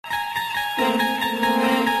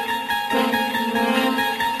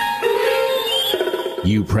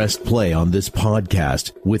You pressed play on this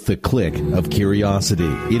podcast with the click of curiosity.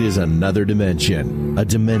 It is another dimension, a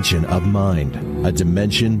dimension of mind, a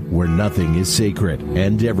dimension where nothing is sacred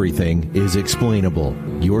and everything is explainable.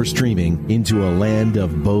 You're streaming into a land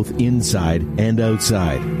of both inside and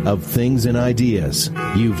outside, of things and ideas.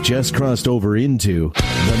 You've just crossed over into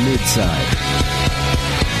the Midside.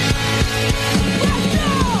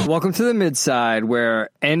 Welcome to the Midside, where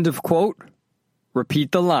end of quote,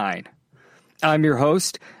 repeat the line. I'm your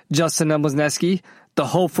host, Justin Lemlesneski, the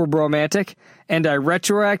hopeful bromantic, and I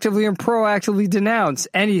retroactively and proactively denounce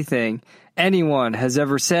anything anyone has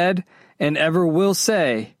ever said and ever will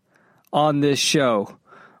say on this show.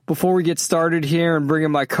 Before we get started here and bring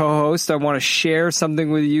in my co-host, I want to share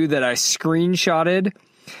something with you that I screenshotted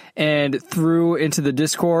and threw into the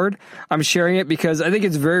Discord. I'm sharing it because I think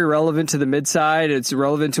it's very relevant to the Midside. It's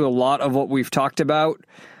relevant to a lot of what we've talked about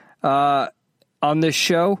on this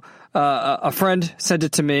show. A friend sent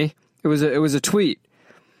it to me. It was a tweet,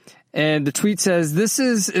 and the tweet says, "This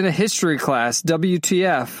is in a history class.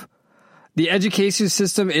 WTF? The education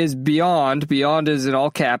system is beyond is in all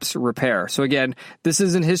caps repair." So again, this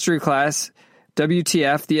is in history class.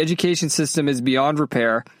 WTF? The education system is beyond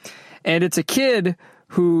repair, and it's a kid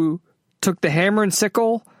who took the hammer and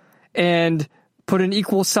sickle and put an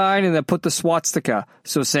equal sign and then put the swastika.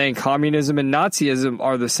 So saying communism and Nazism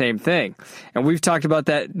are the same thing. And we've talked about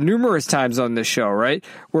that numerous times on this show, right?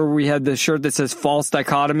 Where we had the shirt that says false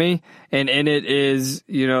dichotomy, and in it is,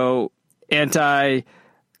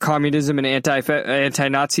 anti-communism and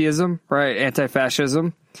anti-Nazism, right?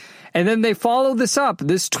 Anti-fascism. And then they follow this up.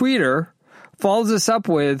 This tweeter follows this up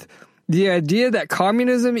with the idea that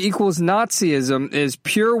communism equals Nazism is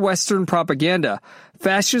pure Western propaganda.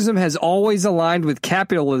 Fascism has always aligned with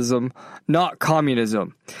capitalism, not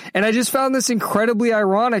communism. And I just found this incredibly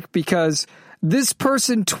ironic because this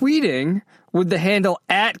person tweeting with the handle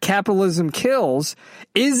 @capitalismkills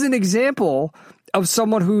is an example of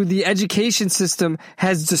someone who the education system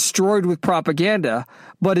has destroyed with propaganda,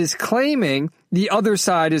 but is claiming the other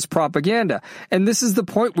side is propaganda. And this is the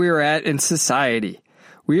point we are at in society.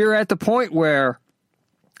 We are at the point where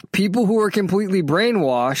people who are completely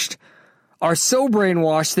brainwashed are so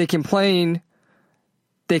brainwashed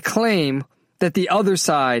they claim that the other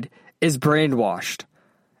side is brainwashed.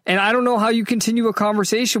 And I don't know how you continue a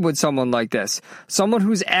conversation with someone like this. Someone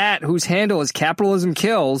whose handle is capitalism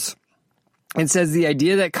kills and says the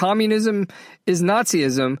idea that communism is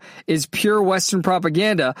Nazism is pure Western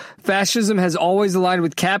propaganda. Fascism has always aligned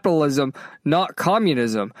with capitalism, not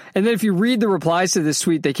communism. And then if you read the replies to this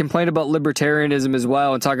tweet, they complain about libertarianism as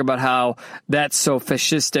well and talk about how that's so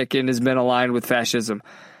fascistic and has been aligned with fascism.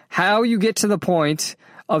 How you get to the point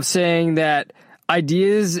of saying that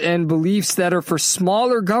ideas and beliefs that are for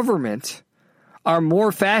smaller government are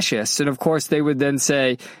more fascist, and of course they would then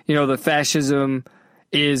say, the fascism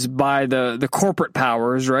is by the corporate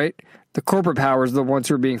powers, right? The corporate powers are the ones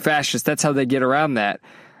who are being fascist. That's how they get around that.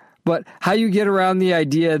 But how you get around the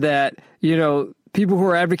idea that, people who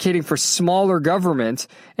are advocating for smaller government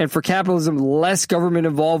and for capitalism, less government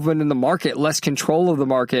involvement in the market, less control of the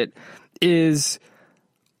market, is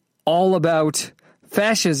all about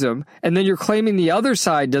fascism. And then you're claiming the other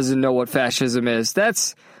side doesn't know what fascism is.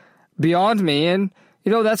 That's beyond me. And,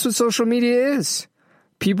 that's what social media is.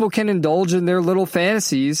 People can indulge in their little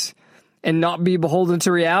fantasies and not be beholden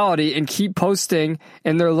to reality and keep posting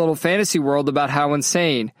in their little fantasy world about how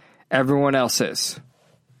insane everyone else is.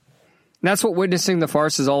 And that's what witnessing the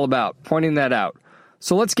farce is all about, pointing that out.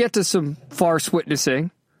 So let's get to some farce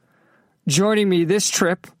witnessing. Joining me this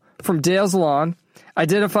trip from Dale's Lawn,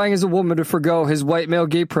 identifying as a woman to forgo his white male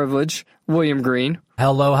gay privilege, William Green.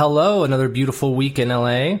 Hello. Another beautiful week in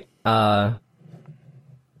LA.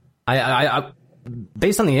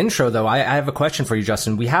 Based on the intro, though, I have a question for you,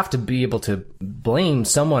 Justin. We have to be able to blame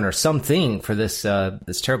someone or something for this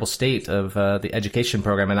terrible state of the education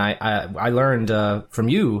program. And I learned from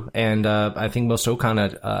you, and I think most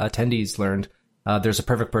Okana attendees learned, there's a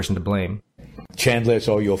perfect person to blame. Chandler, it's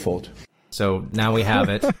all your fault. So now we have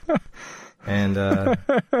it, and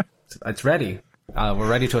it's ready. We're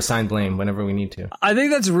ready to assign blame whenever we need to. I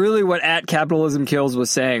think that's really what @capitalismkills was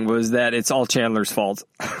saying, was that it's all Chandler's fault.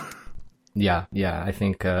 Yeah, I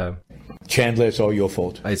think Chandler, it's all your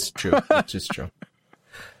fault. It's true. It's just true.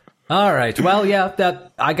 All right. Well,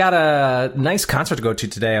 I got a nice concert to go to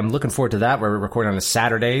today. I'm looking forward to that. We're recording on a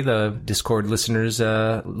Saturday. The Discord listeners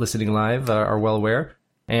listening live are well aware.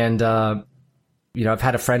 And I've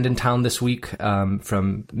had a friend in town this week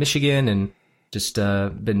from Michigan, and just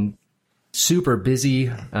been super busy.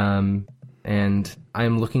 And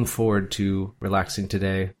I'm looking forward to relaxing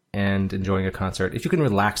today and enjoying a concert. If you can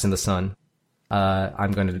relax in the sun,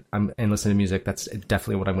 and listen to music. That's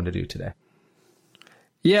definitely what I'm going to do today.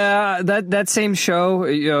 Yeah, that same show,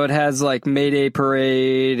 it has like Mayday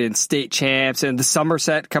Parade and State Champs and the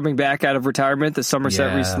Somerset coming back out of retirement. The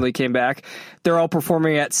Somerset recently came back. They're all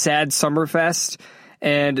performing at Sad Summerfest,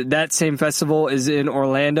 and that same festival is in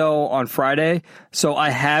Orlando on Friday. So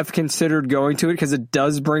I have considered going to it because it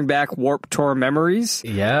does bring back Warped Tour memories.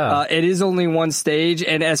 Yeah. It is only one stage,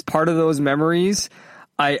 and as part of those memories,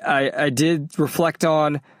 I did reflect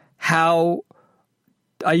on how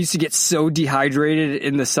I used to get so dehydrated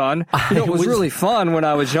in the sun. It was really fun when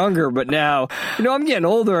I was younger, but now, I'm getting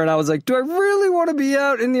older, and I was like, do I really want to be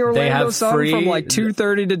out in the Orlando sun from like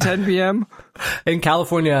 2:30 to 10 p.m.? In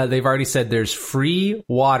California, they've already said there's free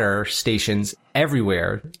water stations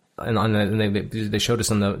everywhere. And they showed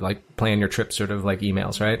us on the like plan your trip sort of like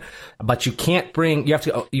emails, right? But you can't bring,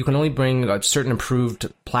 you can only bring certain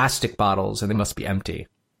approved plastic bottles, and they must be empty.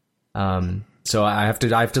 So I have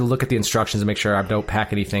to look at the instructions and make sure I don't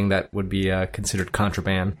pack anything that would be considered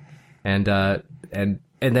contraband. And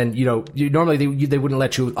then you normally they wouldn't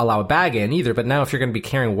let you allow a bag in either. But now if you're going to be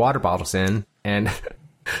carrying water bottles in, and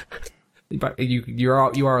you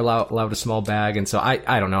are allowed a small bag, and so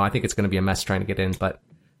I don't know. I think it's going to be a mess trying to get in,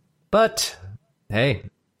 but hey,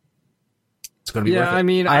 it's going to be worth it. I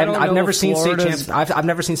mean, I've never seen State Champs. I've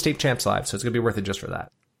never seen State Champs live, so it's going to be worth it just for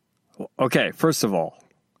that. Okay, first of all,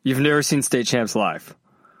 you've never seen State Champs live.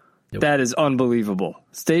 Nope. That is unbelievable.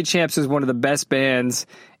 State Champs is one of the best bands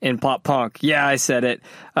in pop punk. Yeah, I said it.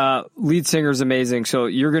 Lead singer's amazing, so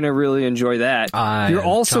you're going to really enjoy that. You're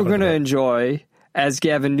also going to enjoy, as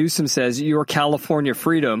Gavin Newsom says, your California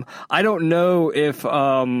freedom. I don't know if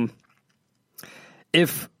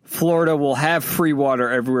Florida will have free water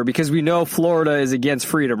everywhere, because we know Florida is against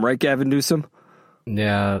freedom, right, Gavin Newsom?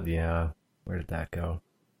 Yeah. Where did that go?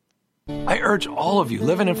 I urge all of you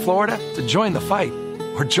living in Florida to join the fight,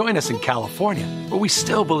 or join us in California, where we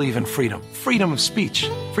still believe in freedom. Freedom of speech,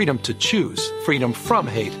 freedom to choose, freedom from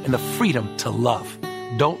hate, and the freedom to love.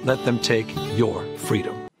 Don't let them take your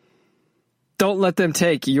freedom. Don't let them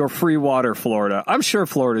take your free water, Florida. I'm sure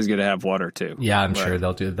Florida's going to have water too. Yeah, I'm sure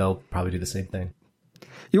they'll probably do the same thing.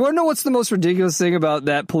 You want to know what's the most ridiculous thing about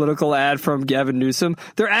that political ad from Gavin Newsom?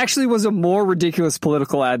 There actually was a more ridiculous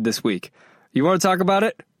political ad this week. You want to talk about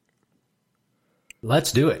it?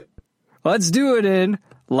 Let's do it. Let's do it in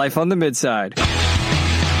Life on the Midside. Take a good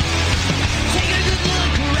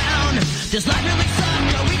look around. Does life really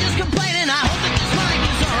suck? Are we just complaining? I hope that this mic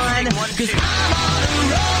is on. Cause I'm on a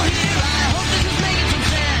roll here. I hope this is making some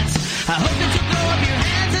sense. I hope that you throw up your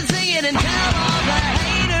hands and sing it and tell all the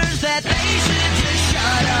haters that they should just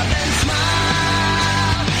shut up and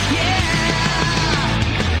smile. Yeah.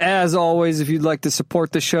 As always, if you'd like to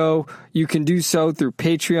support the show, you can do so through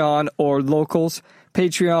Patreon or Locals.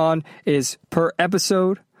 Patreon is per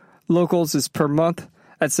episode. Locals is per month.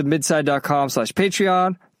 That's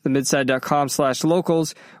themidside.com/Patreon,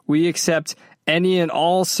 themidside.com/locals. We accept any and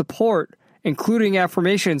all support, including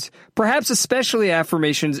affirmations, perhaps especially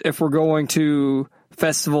affirmations if we're going to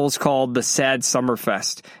festivals called the Sad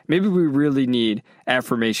Summerfest. Maybe we really need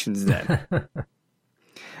affirmations then.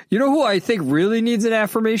 You know who I think really needs an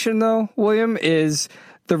affirmation, though, William, is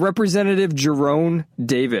the Representative Jerome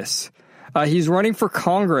Davis. He's running for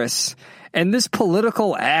Congress, and this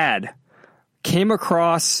political ad came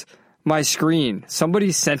across my screen.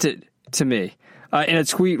 Somebody sent it to me in a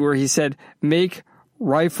tweet where he said, "Make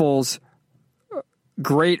rifles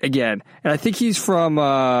great again." And I think he's from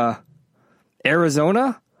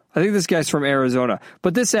Arizona. I think this guy's from Arizona.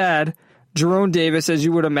 But this ad, Jerome Davis, as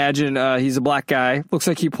you would imagine, he's a black guy. Looks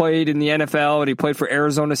like he played in the NFL, and he played for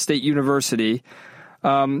Arizona State University.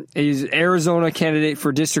 He's Arizona candidate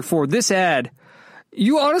for District 4. This ad,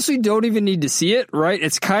 you honestly don't even need to see it, right?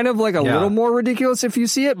 It's kind of like a little more ridiculous if you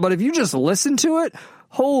see it, but if you just listen to it,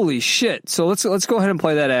 holy shit. So let's go ahead and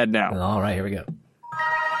play that ad now. All right, here we go.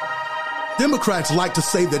 Democrats like to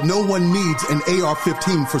say that no one needs an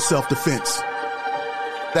AR-15 for self-defense,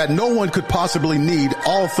 that no one could possibly need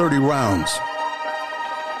all 30 rounds.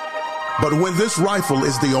 But when this rifle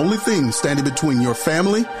is the only thing standing between your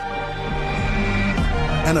family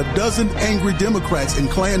and a dozen angry Democrats in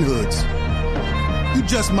Klan hoods, you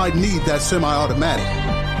just might need that semi-automatic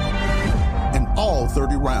and all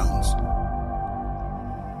 30 rounds.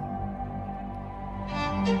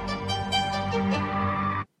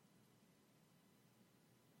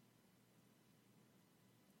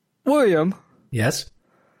 William. Yes?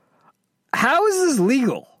 How is this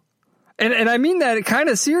legal? And I mean that kind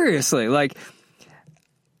of seriously. Like,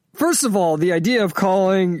 First of all, the idea of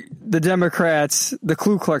calling the Democrats the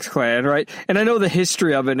Ku Klux Klan, right? And I know the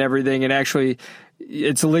history of it and everything, and actually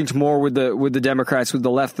it's linked more with the Democrats with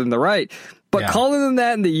the left than the right. But calling them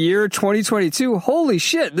that in the year 2022, holy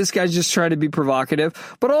shit, this guy's just trying to be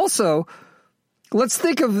provocative. But also, let's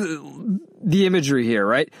think of the imagery here,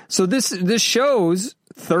 right? So this shows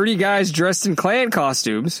 30 guys dressed in Klan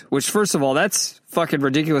costumes, which, first of all, that's fucking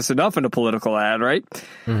ridiculous enough in a political ad, right?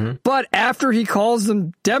 Mm-hmm. But after he calls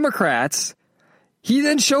them Democrats, he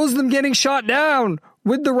then shows them getting shot down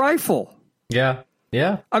with the rifle. Yeah.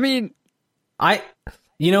 Yeah. I mean, we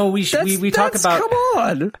talk about, come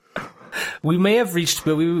on. We may have reached,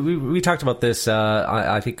 but we talked about this,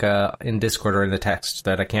 I think, in Discord or in the text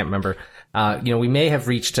that I can't remember. We may have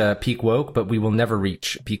reached peak woke, but we will never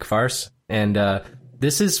reach peak farce. And,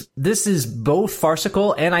 this is both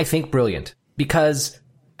farcical and I think brilliant, because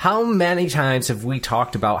how many times have we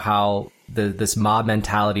talked about how this mob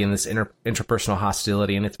mentality and this interpersonal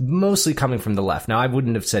hostility, and it's mostly coming from the left. Now, I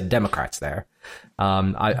wouldn't have said Democrats there. If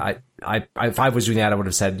I was doing that, I would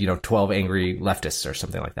have said, 12 angry leftists or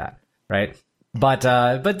something like that. Right. But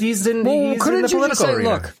he's in the political arena.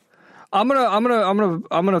 Look, I'm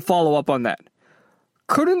gonna follow up on that.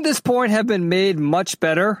 Couldn't this point have been made much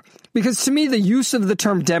better? Because to me, the use of the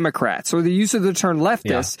term Democrats or the use of the term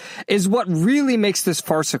leftists is what really makes this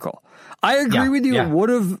farcical. I agree with you. It would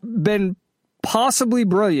have been possibly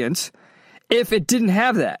brilliant if it didn't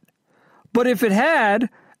have that. But if it had,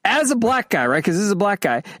 as a black guy, right? Because this is a black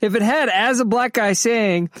guy. If it had, as a black guy,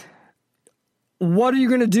 saying, what are you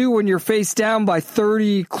going to do when you're faced down by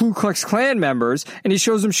 30 Ku Klux Klan members, and he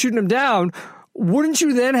shows them shooting them down, wouldn't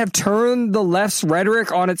you then have turned the left's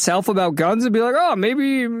rhetoric on itself about guns and be like, oh,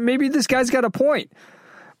 maybe this guy's got a point?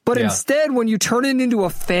 But instead, when you turn it into a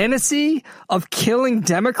fantasy of killing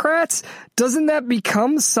Democrats, doesn't that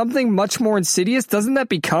become something much more insidious? Doesn't that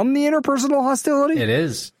become the interpersonal hostility? It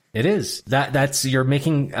is. That's you're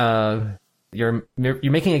making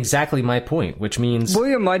exactly my point, which means,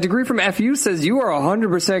 William, my degree from FU says you are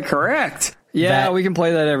 100% correct. Yeah, we can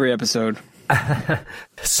play that every episode.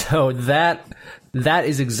 So that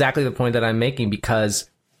is exactly the point that I'm making, because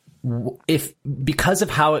because of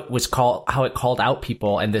how it called out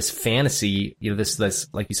people and this fantasy, this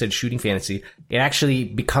like you said, shooting fantasy, it actually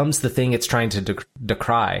becomes the thing it's trying to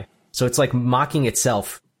decry. So it's like mocking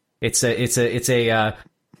itself. It's a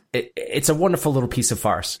wonderful little piece of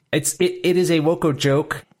farce. It is a Woko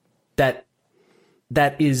joke that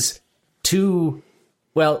is too,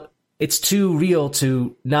 it's too real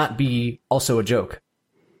to not be also a joke.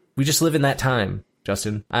 We just live in that time,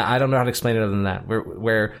 Justin. I don't know how to explain it other than that,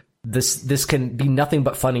 where this can be nothing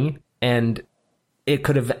but funny, and it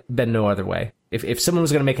could have been no other way. If someone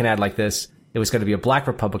was going to make an ad like this, it was going to be a black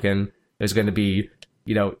Republican. It was going to be,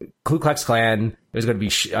 Ku Klux Klan. It was going to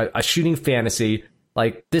be a shooting fantasy.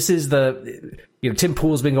 Like, this is Tim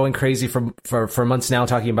Pool's been going crazy for months now,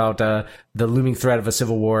 talking about the looming threat of a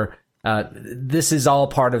civil war. This is all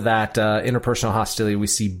part of that interpersonal hostility we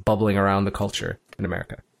see bubbling around the culture in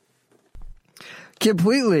America.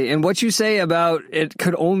 Completely. And what you say about it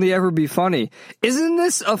could only ever be funny. Isn't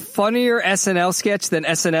this a funnier SNL sketch than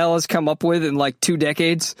SNL has come up with in like 2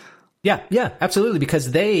 decades? Yeah, absolutely.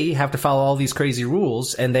 Because they have to follow all these crazy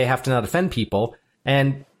rules, and they have to not offend people.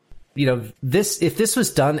 And if this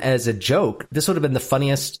was done as a joke, this would have been the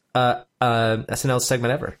funniest SNL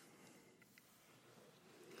segment ever.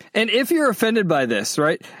 And if you're offended by this,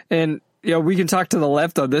 right, and we can talk to the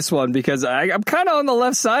left on this one, because I'm kind of on the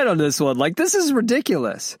left side on this one. Like, this is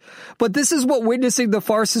ridiculous. But this is what witnessing the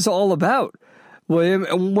farce is all about, William.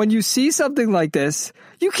 And when you see something like this,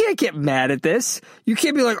 you can't get mad at this. You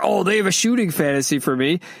can't be like, oh, they have a shooting fantasy for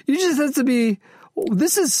me. You just have to be,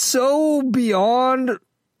 this is so beyond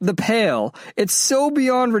the pale. It's so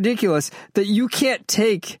beyond ridiculous that you can't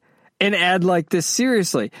take an ad like this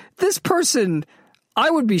seriously. This person, I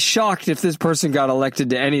would be shocked if this person got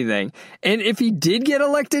elected to anything. And if he did get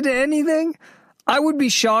elected to anything, I would be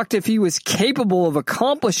shocked if he was capable of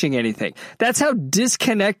accomplishing anything. That's how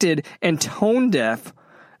disconnected and tone deaf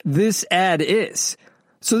this ad is.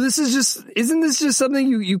 So isn't this just something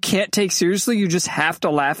you can't take seriously? You just have to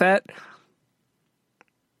laugh at?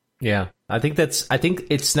 Yeah. I think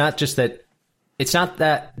it's not just that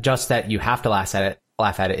you have to laugh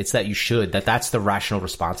at it. It's that you should, that's the rational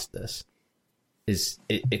response to this. Is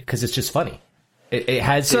it because it's just funny. It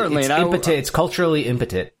has certainly it's culturally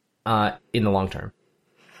impotent in the long term.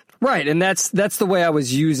 Right, and that's the way I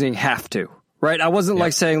was using have to. right? I wasn't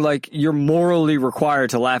like saying like you're morally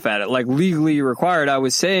required to laugh at it, like legally required. I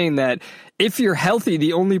was saying that if you're healthy,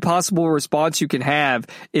 the only possible response you can have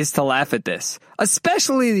is to laugh at this,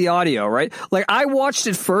 especially the audio, right? Like I watched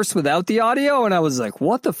it first without the audio and I was like,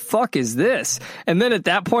 what the fuck is this? And then at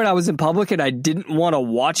that point I was in public and I didn't want to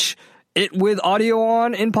watch it with audio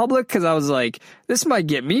on in public because I was like, this might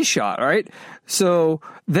get me shot, right? So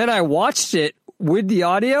then I watched it with the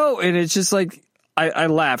audio and it's just like, I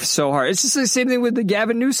laughed so hard. It's just the same thing with the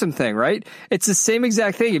Gavin Newsom thing, right? It's the same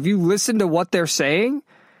exact thing. If you listen to what they're saying,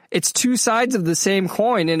 it's two sides of the same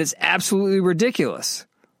coin, and it's absolutely ridiculous.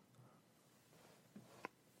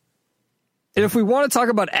 And if we want to talk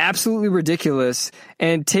about absolutely ridiculous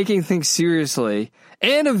and taking things seriously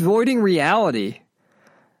and avoiding reality,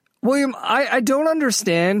 William, I don't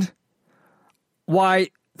understand why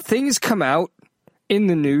things come out in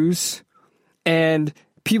the news and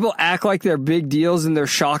people act like they're big deals and they're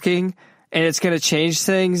shocking and it's going to change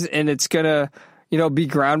things and it's going to, be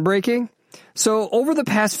groundbreaking. So over the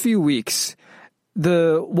past few weeks,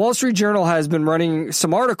 the Wall Street Journal has been running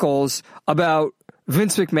some articles about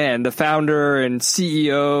Vince McMahon, the founder and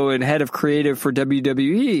CEO and head of creative for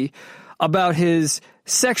WWE, about his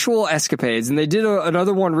sexual escapades. And they did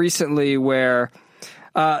another one recently where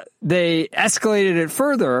they escalated it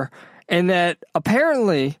further and that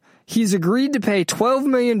apparently he's agreed to pay $12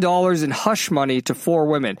 million in hush money to 4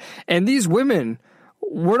 women. And these women,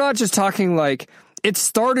 we're not just talking like, it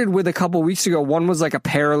started with a couple weeks ago. One was like a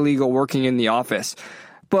paralegal working in the office.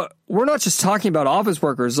 But we're not just talking about office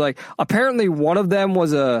workers. Like apparently one of them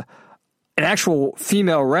was an actual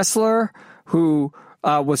female wrestler who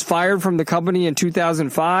was fired from the company in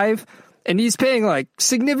 2005. And he's paying like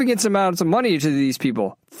significant amounts of money to these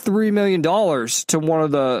people. $3 million to one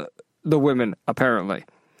of the women, apparently.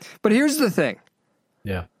 But here's the thing.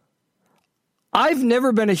 Yeah. I've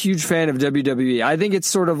never been a huge fan of WWE. I think it's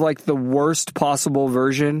sort of like the worst possible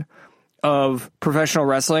version of professional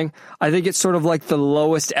wrestling. I think it's sort of like the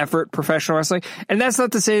lowest effort professional wrestling. And that's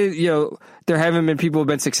not to say, there haven't been people who have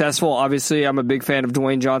been successful. Obviously, I'm a big fan of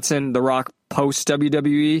Dwayne Johnson, The Rock post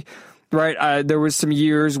WWE, right? There was some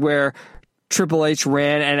years where Triple H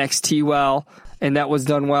ran NXT well, and that was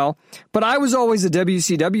done well. But I was always a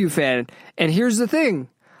WCW fan. And here's the thing.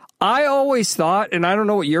 I always thought, and I don't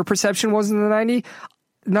know what your perception was in the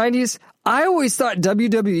 90s, I always thought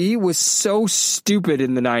WWE was so stupid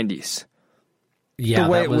in the 90s. Yeah,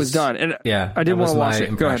 the way it was done. And I didn't want to watch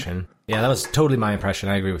it. Go ahead. Yeah, that was totally my impression.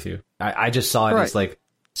 I agree with you. I just saw it as like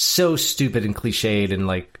so stupid and cliched and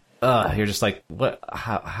like, you're just like, what,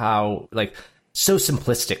 how, like so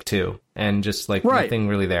simplistic too. And just like nothing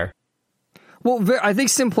really there. Well, I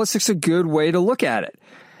think simplistic's a good way to look at it.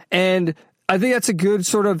 And I think that's a good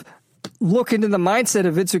sort of look into the mindset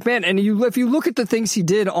of Vince McMahon. And if you look at the things he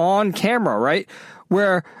did on camera, right,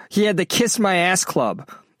 where he had the Kiss My Ass Club,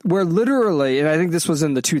 where literally, and I think this was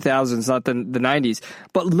in the 2000s, not the 90s,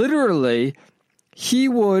 but literally he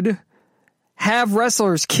would have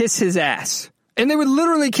wrestlers kiss his ass. And they would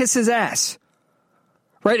literally kiss his ass,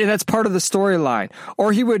 right? And that's part of the storyline.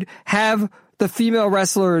 Or he would have the female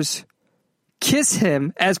wrestlers kiss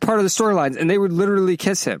him as part of the storylines, and they would literally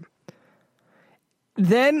kiss him.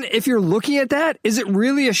 Then, if you're looking at that, is it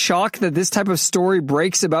really a shock that this type of story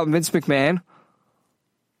breaks about Vince McMahon?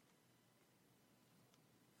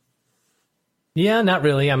 Yeah, not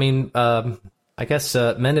really. I mean, I guess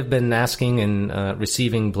men have been asking and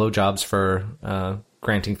receiving blowjobs for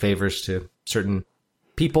granting favors to certain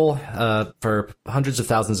people for hundreds of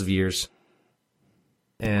thousands of years,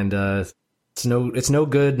 and it's no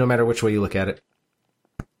good no matter which way you look at it.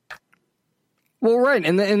 Well, right,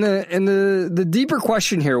 and the deeper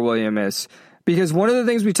question here, William, is because one of the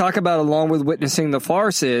things we talk about along with witnessing the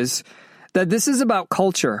farce is that this is about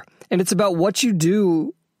culture, and it's about what you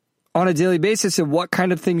do on a daily basis and what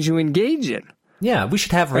kind of things you engage in. Yeah, we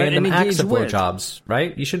should have random acts of blowjobs,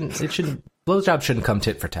 right? Blowjobs shouldn't come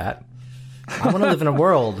tit for tat. I want to live in a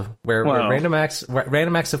world where random acts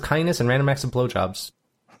of kindness and random acts of blowjobs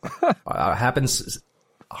happens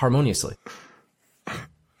harmoniously.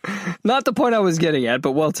 Not the point I was getting at,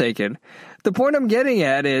 but well taken. The point I'm getting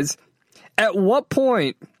at is, at what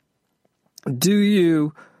point do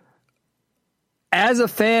you, as a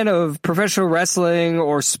fan of professional wrestling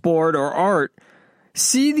or sport or art,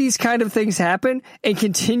 see these kind of things happen and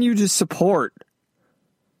continue to support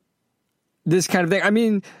this kind of thing? I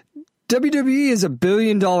mean, WWE is $1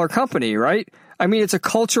 billion company, right? I mean, it's a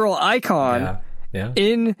cultural icon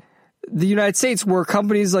in the United States where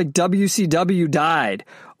companies like WCW died,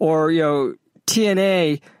 or,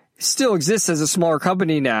 TNA still exists as a smaller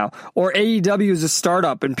company now, or AEW is a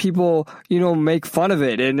startup and people, make fun of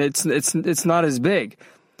it and it's not as big.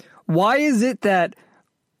 Why is it that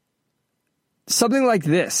something like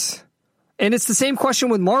this, and it's the same question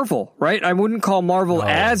with Marvel, right? I wouldn't call Marvel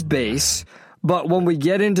as base, but when we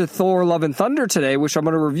get into Thor, Love and Thunder today, which I'm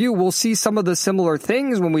going to review, we'll see some of the similar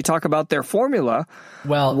things when we talk about their formula.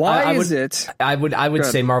 Well, why I would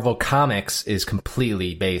say Marvel Comics is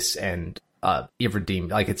completely base and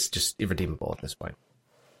irredeemable. Like, it's just irredeemable at this point.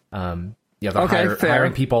 They're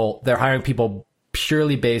hiring people. They're hiring people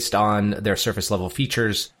purely based on their surface level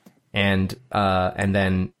features, and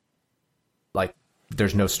then like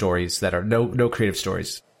there's no stories that are no creative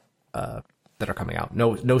stories that are coming out.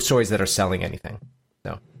 No stories that are selling anything.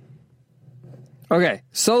 No. Okay,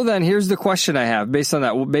 so then here's the question I have based on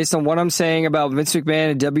that, based on what I'm saying about Vince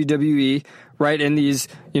McMahon and WWE, right? And these,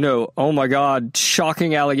 oh my God,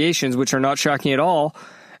 shocking allegations, which are not shocking at all.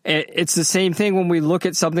 It's the same thing when we look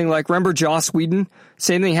at something like, remember Joss Whedon?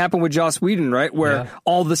 Same thing happened with Joss Whedon, right? Where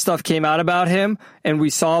all the stuff came out about him and we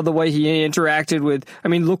saw the way he interacted with,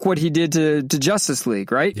 look what he did to Justice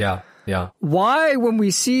League, right? Yeah. Yeah. Why, when we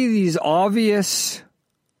see these obvious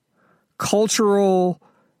cultural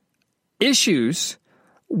issues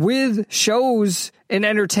with shows and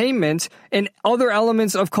entertainment and other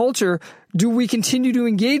elements of culture, do we continue to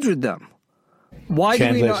engage with them? Why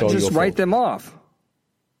do we not just write them off?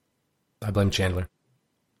 I blame Chandler.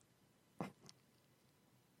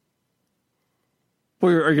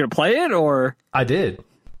 Well, are you going to play it, or? I did.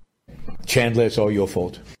 Chandler, it's all your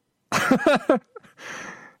fault.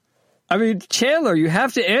 Chandler, you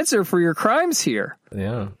have to answer for your crimes here.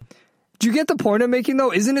 Yeah. Do you get the point I'm making,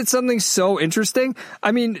 though? Isn't it something so interesting?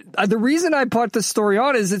 The reason I put this story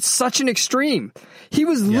on is it's such an extreme. He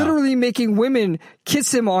was literally making women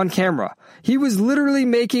kiss him on camera. He was literally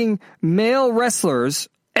making male wrestlers,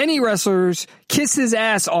 any wrestlers, kiss his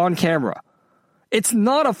ass on camera. It's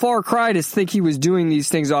not a far cry to think he was doing these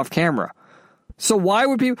things off camera. So why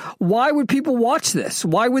would people watch this?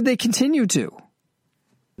 Why would they continue to?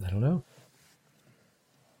 I don't know.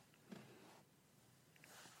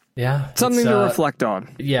 Yeah. Something to reflect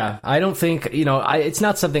on. Yeah. I don't think, it's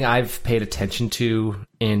not something I've paid attention to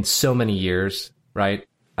in so many years, right?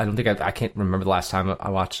 I don't think I can't remember the last time I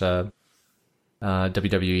watched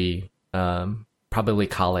WWE. Probably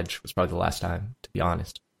college was probably the last time, to be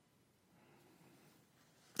honest.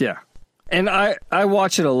 Yeah. And I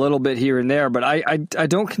watch it a little bit here and there, but I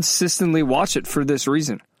don't consistently watch it for this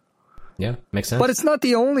reason. Yeah, makes sense. But it's not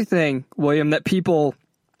the only thing, William, that people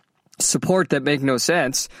support that make no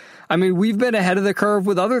sense. We've been ahead of the curve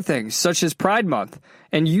with other things, such as Pride Month.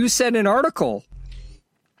 And you sent an article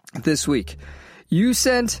this week. You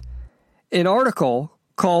sent an article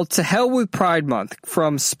called To Hell with Pride Month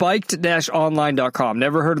from spiked-online.com.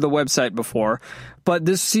 Never heard of the website before, but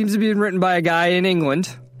this seems to be written by a guy in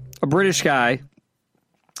England, a British guy,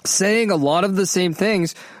 saying a lot of the same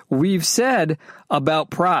things we've said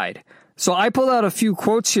about Pride. So I pulled out a few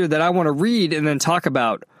quotes here that I want to read and then talk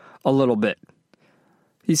about a little bit.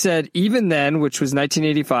 He said, even then, which was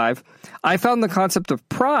 1985, I found the concept of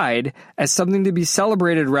pride as something to be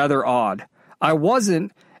celebrated rather odd. I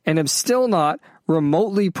wasn't, and am still not,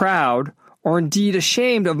 remotely proud or indeed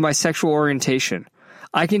ashamed of my sexual orientation.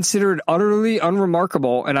 I consider it utterly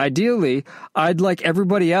unremarkable, and ideally, I'd like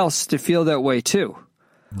everybody else to feel that way too.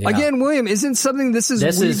 Yeah. Again, William, isn't something we've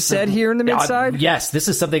said here in the Midside? Yes, this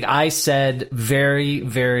is something I said very,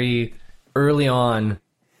 very early on,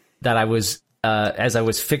 that I was, as I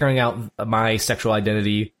was figuring out my sexual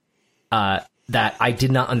identity, that I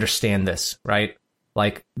did not understand this, right?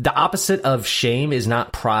 Like, the opposite of shame is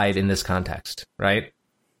not pride in this context, right?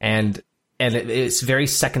 And it's very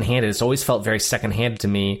secondhanded. It's always felt very secondhanded to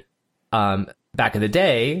me back in the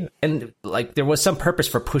day. And, like, there was some purpose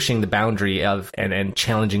for pushing the boundary of and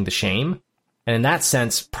challenging the shame. And in that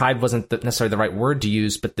sense, pride wasn't necessarily the right word to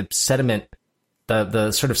use, but the sentiment,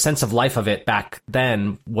 the sort of sense of life of it back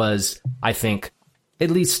then was, I think, at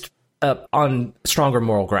least on stronger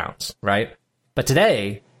moral grounds, right? But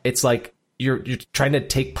today, it's like you're trying to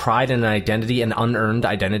take pride in an identity, an unearned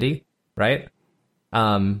identity, right?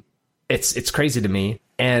 It's crazy to me,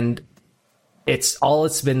 and it's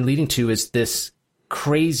been leading to is this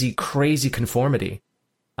crazy conformity.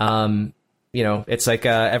 It's like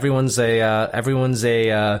everyone's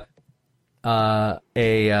a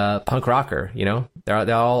punk rocker, they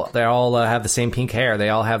all have the same pink hair. They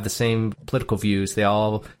all have the same political views. They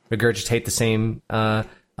all regurgitate the same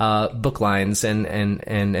book lines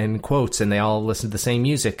and quotes, and they all listen to the same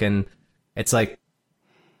music. And it's like,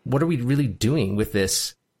 what are we really doing with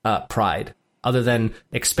this pride? other than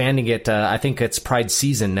expanding it. I think it's Pride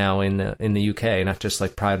season now in the UK, not just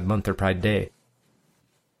like Pride Month or Pride Day.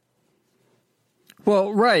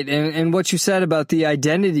 Well, right. And what you said about the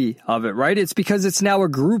identity of it, right? It's because it's now a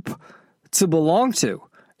group to belong to.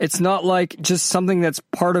 It's not like just something that's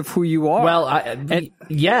part of who you are. Well,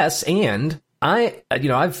 yes, and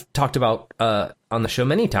I've talked about on the show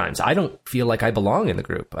many times. I don't feel like I belong in the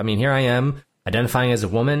group. I mean, here I am identifying as a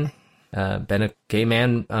woman, been a gay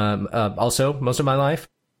man also most of my life,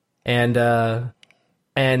 and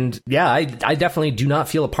yeah, I definitely do not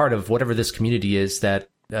feel a part of whatever this community is that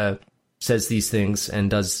says these things and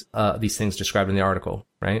does these things described in the article,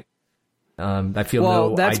 right? I feel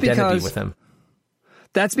no identity with them.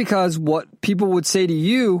 That's because what people would say to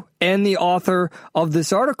you and the author of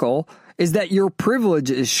this article is that your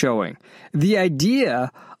privilege is showing. The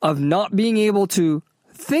idea of not being able to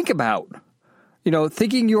think about,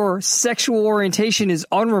 thinking your sexual orientation is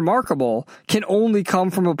unremarkable can only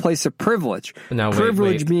come from a place of privilege. Now,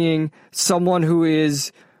 privilege being someone who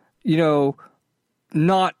is,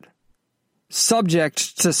 not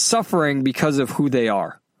subject to suffering because of who they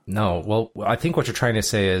are. No, well, I think what you're trying to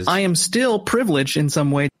say is I am still privileged in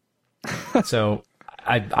some way. So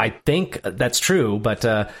I think that's true, but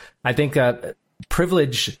I think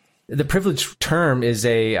privilege, the privilege term is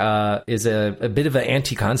a bit of an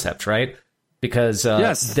anti-concept, right? Because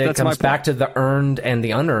that comes back to the earned and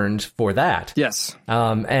the unearned for that. Yes.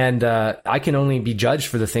 And I can only be judged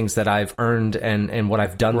for the things that I've earned and what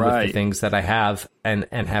I've done with the things that I have and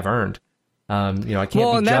have earned. I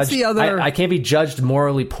can't be judged. I can't be judged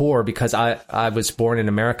morally poor because I was born in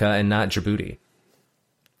America and not Djibouti.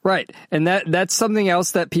 Right. And that's something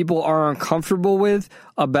else that people are uncomfortable with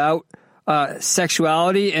about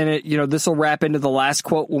sexuality. And this will wrap into the last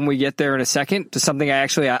quote when we get there in a second, to something I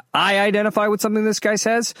identify with something this guy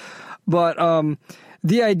says. But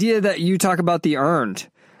the idea that you talk about the earned,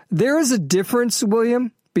 there is a difference,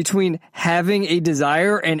 William, between having a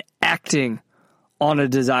desire and acting on a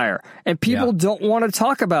desire. And people don't want to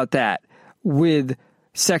talk about that with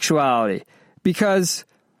sexuality because,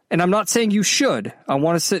 and I'm not saying you should, I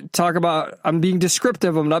want to talk about, I'm being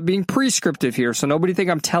descriptive, I'm not being prescriptive here. So nobody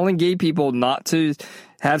think I'm telling gay people not to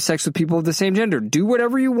have sex with people of the same gender. Do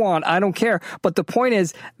whatever you want. I don't care. But the point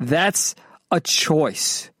is, that's a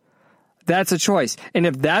choice. That's a choice. And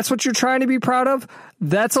if that's what you're trying to be proud of,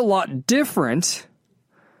 that's a lot different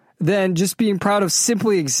than just being proud of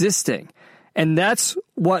simply existing. And that's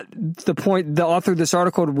what the point the author of this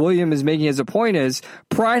article, William, is making as a point is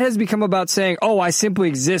pride has become about saying, oh, I simply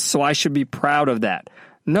exist, so I should be proud of that.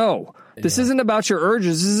 No, this isn't about your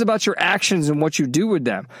urges. This is about your actions and what you do with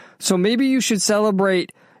them. So maybe you should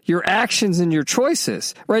celebrate your actions and your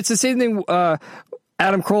choices, right? It's the same thing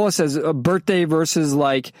Adam Carolla says, a birthday versus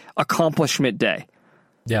like accomplishment day.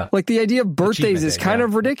 Yeah. Like the idea of birthdays is kind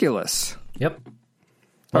of ridiculous. Yep.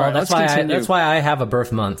 Well, that's why I have a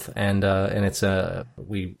birth month, and it's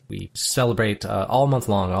we celebrate all month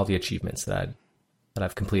long all the achievements that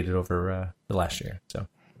I've completed over the last year. So,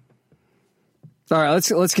 all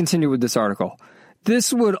right, let's continue with this article.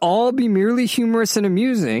 This would all be merely humorous and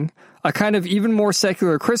amusing, a kind of even more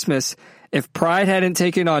secular Christmas, if pride hadn't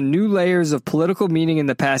taken on new layers of political meaning in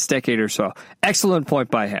the past decade or so. Excellent point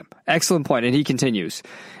by him. Excellent point. And he continues.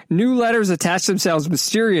 New letters attach themselves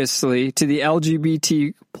mysteriously to the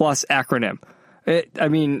LGBT plus acronym.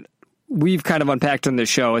 We've kind of unpacked on this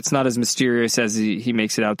show. It's not as mysterious as he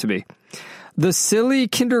makes it out to be. The silly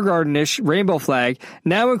kindergartenish rainbow flag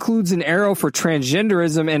now includes an arrow for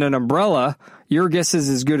transgenderism and an umbrella, your guess is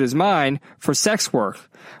as good as mine, for sex work,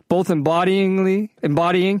 both embodying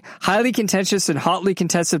highly contentious and hotly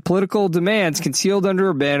contested political demands concealed under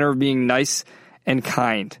a banner of being nice and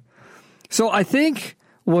kind. So I think,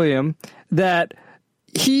 William, that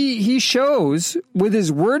he shows with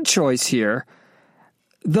his word choice here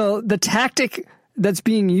the tactic that's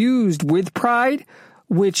being used with pride,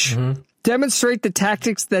 which demonstrate the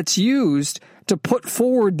tactics that's used to put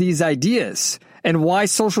forward these ideas and why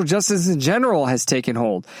social justice in general has taken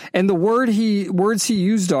hold. And the words he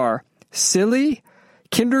used are silly,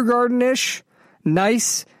 kindergartenish,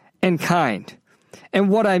 nice, and kind. And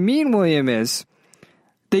what I mean, William, is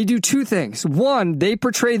they do two things. One, they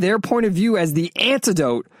portray their point of view as the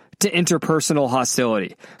antidote to interpersonal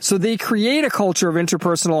hostility. So they create a culture of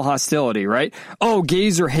interpersonal hostility, right? Oh,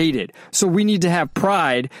 gays are hated, so we need to have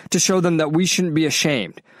pride to show them that we shouldn't be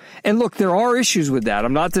ashamed. And look, there are issues with that.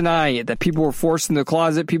 I'm not denying it, that people were forced in the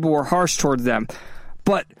closet, people were harsh towards them.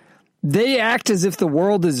 But they act as if the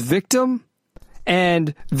world is victim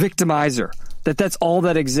and victimizer, that's all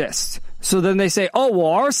that exists. So then they say, oh, well,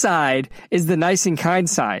 our side is the nice and kind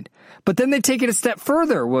side. But then they take it a step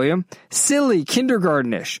further, William. Silly,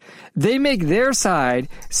 kindergartenish. They make their side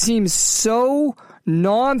seem so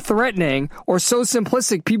non-threatening or so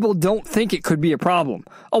simplistic people don't think it could be a problem.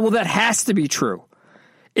 Oh, well, that has to be true.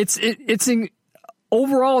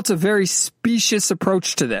 Overall, it's a very specious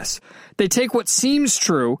approach to this. They take what seems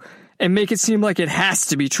true and make it seem like it has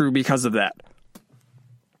to be true because of that.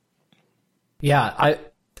 Yeah,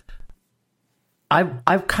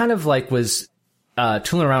 I kind of like was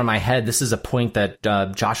tooling around in my head. This is a point that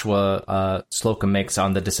Joshua Slocum makes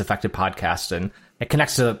on the Disaffected podcast, and it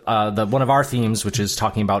connects to one of our themes, which is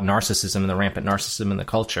talking about narcissism and the rampant narcissism in the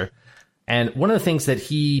culture. And one of the things that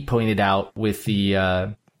he pointed out with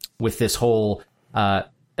this whole and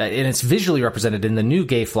it's visually represented in the new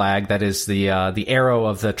gay flag, that is the arrow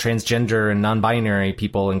of the transgender and non-binary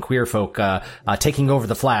people and queer folk taking over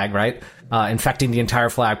the flag, right? Infecting the entire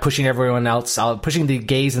flag, pushing everyone else out, pushing the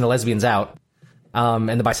gays and the lesbians out, and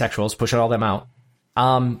the bisexuals, pushing all them out.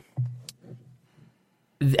 And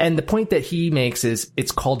the point that he makes is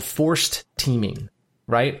it's called forced teaming,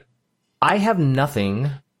 right? I have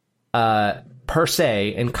nothing per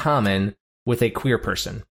se in common with a queer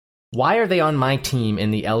person. Why are they on my team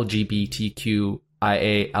in the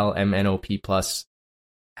LGBTQIALMNOP plus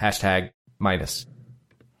hashtag minus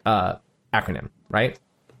acronym, right?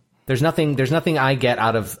 There's nothing I get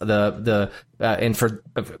out of and for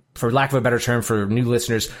lack of a better term for new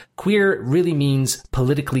listeners, queer really means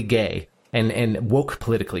politically gay and woke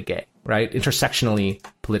politically gay, right? Intersectionally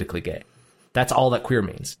politically gay. That's all that queer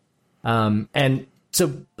means. And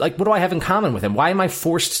so, like, what do I have in common with them? Why am I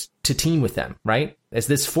forced to team with them, right? As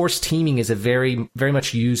this forced teaming is a very, very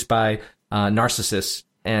much used by narcissists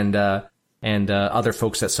and other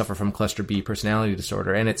folks that suffer from cluster B personality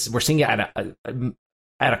disorder, and we're seeing it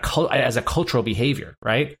as a cultural behavior,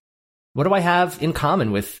 right? What do I have in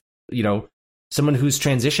common with someone who's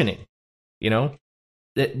transitioning?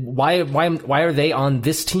 Why are they on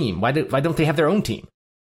this team? Why don't they have their own team?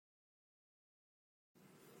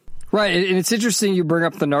 Right, and it's interesting you bring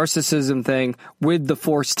up the narcissism thing with the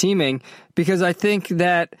forced teaming, because I think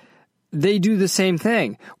that they do the same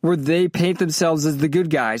thing, where they paint themselves as the good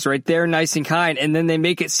guys, right? They're nice and kind, and then they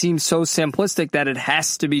make it seem so simplistic that it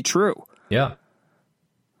has to be true. Yeah.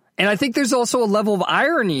 And I think there's also a level of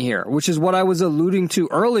irony here, which is what I was alluding to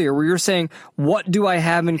earlier, where you're saying, what do I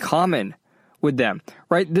have in common with them,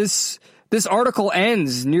 right? This article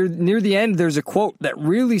ends, near the end, there's a quote that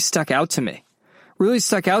really stuck out to me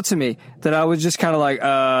that I was just kind of like,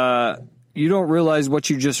 you don't realize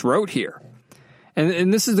what you just wrote here.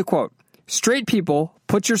 And this is the quote: straight people,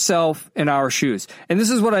 put yourself in our shoes. And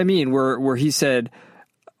this is what I mean, where he said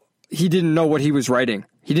he didn't know what he was writing.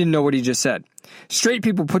 He didn't know what he just said. Straight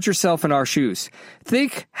people, put yourself in our shoes.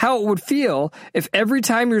 Think how it would feel if every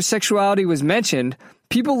time your sexuality was mentioned,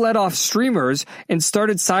 people let off streamers and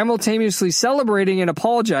started simultaneously celebrating and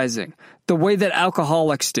apologizing the way that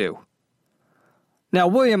alcoholics do. Now,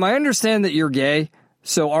 William, I understand that you're gay,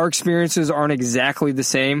 so our experiences aren't exactly the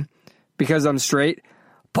same because I'm straight,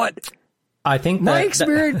 but I think my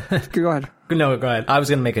experience... Go ahead. No, go ahead. I was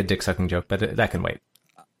going to make a dick-sucking joke, but that can wait.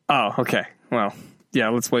 Oh, okay. Well, yeah,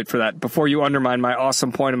 let's wait for that before you undermine my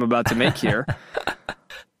awesome point I'm about to make here.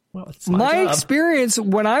 Well, it's my experience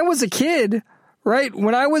when I was a kid, right,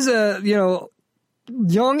 when I was a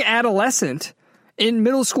young adolescent in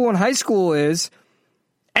middle school and high school is...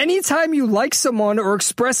 anytime you like someone or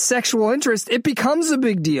express sexual interest, it becomes a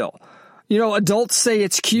big deal. Adults say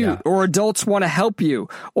it's cute, or adults want to help you,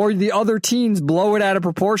 or the other teens blow it out of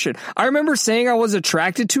proportion. I remember saying I was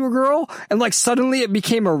attracted to a girl, and suddenly it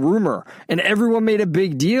became a rumor, and everyone made a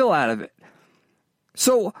big deal out of it.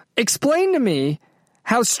 So explain to me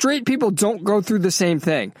how straight people don't go through the same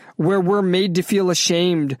thing, where we're made to feel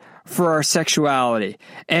ashamed for our sexuality,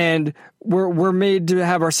 and we're made to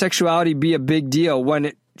have our sexuality be a big deal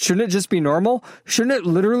when shouldn't it just be normal? Shouldn't it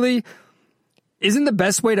literally... Isn't the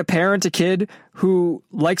best way to parent a kid who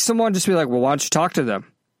likes someone just be like, well, why don't you talk to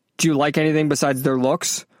them? Do you like anything besides their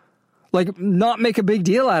looks? Not make a big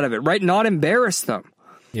deal out of it, right? Not embarrass them.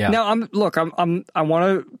 Yeah. Now, I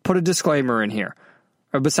want to put a disclaimer in here.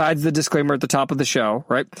 Besides the disclaimer at the top of the show,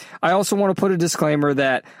 right? I also want to put a disclaimer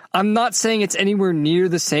that I'm not saying it's anywhere near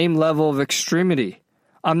the same level of extremity.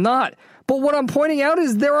 I'm not. But what I'm pointing out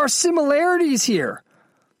is there are similarities here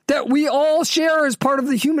that we all share as part of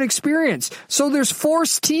the human experience. So there's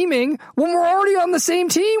forced teaming when we're already on the same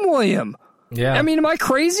team, William. Yeah. I mean, am I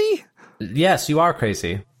crazy? Yes, you are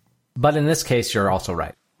crazy. But in this case, you're also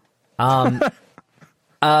right.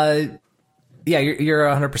 Yeah, you're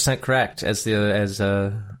 100% correct, as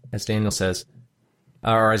Daniel says.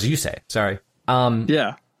 or as you say, sorry.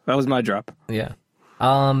 Yeah, that was my drop. Yeah.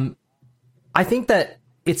 I think that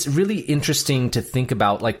it's really interesting to think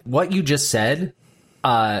about, like, what you just said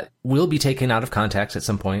will be taken out of context at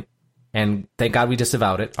some point, and thank God we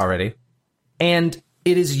disavowed it already. And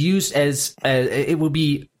it is used as it will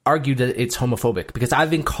be argued that it's homophobic, because I've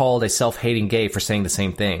been called a self-hating gay for saying the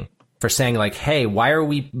same thing, for saying, like, hey, why are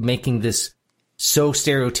we making this so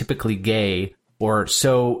stereotypically gay, or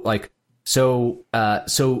so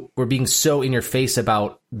we're being so in your face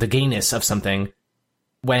about the gayness of something,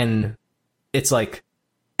 when it's like,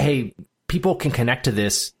 hey, people can connect to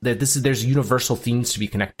this, there's universal themes to be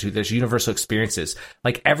connected to, there's universal experiences.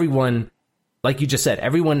 Like, everyone, like you just said,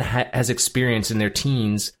 everyone has experienced in their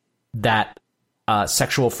teens that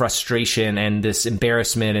sexual frustration and this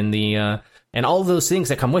embarrassment and the and all of those things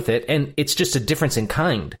that come with it, and it's just a difference in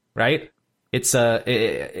kind, right? It's a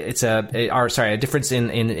difference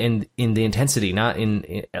in the intensity, not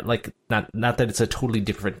not that it's a totally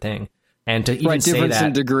different thing. And to even say that, difference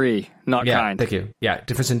in degree, not kind. Thank you. Yeah,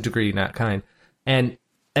 difference in degree, not kind. And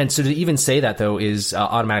so to even say that, though, is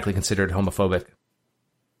automatically considered homophobic.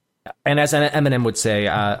 And as Eminem would say,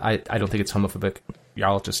 I don't think it's homophobic. You're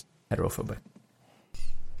all just heterophobic.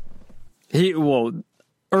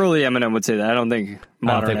 Early Eminem would say that. I don't think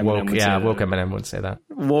modern Eminem would say that. Woke Eminem would say that.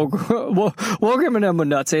 Woke Eminem would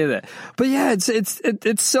not say that. But yeah,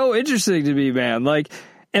 it's so interesting to me, man. Like,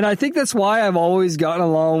 and I think that's why I've always gotten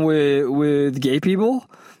along with gay people,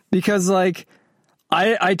 because, like,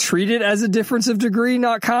 I treat it as a difference of degree,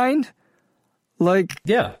 not kind. Like,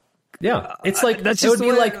 yeah. It's like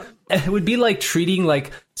it would be like treating,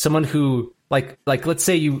 like, someone who, like let's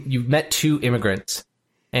say you met two immigrants,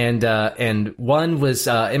 and one was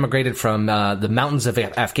immigrated from the mountains of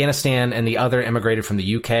Afghanistan, and the other immigrated from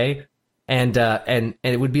the UK, and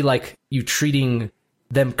it would be like you treating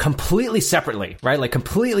them completely separately, right? Like,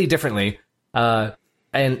 completely differently, and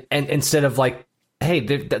instead of, like, hey,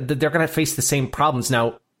 they're going to face the same problems.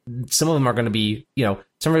 Now, some of them are going to be,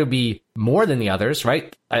 some are going to be more than the others,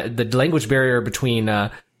 right? The language barrier between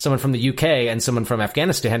someone from the UK and someone from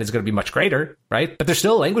Afghanistan is going to be much greater, right? But there's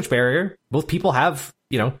still a language barrier. Both people have,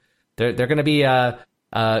 they're going to be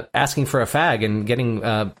asking for a fag and getting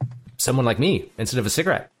someone like me instead of a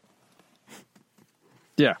cigarette.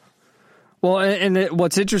 Yeah. Well, and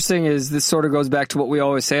what's interesting is this sort of goes back to what we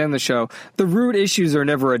always say on the show. The root issues are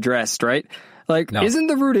never addressed, right? Like, no. Isn't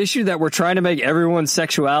the root issue that we're trying to make everyone's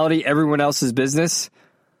sexuality everyone else's business,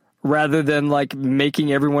 rather than, like,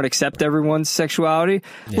 making everyone accept everyone's sexuality?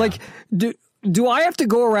 Yeah. Like, do I have to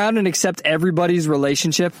go around and accept everybody's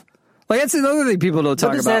relationship? Like, that's another thing people don't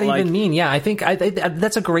talk about. What does that even mean? Yeah, I think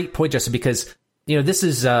that's a great point, Justin, because, this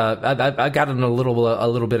is I got in a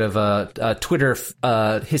little bit of a Twitter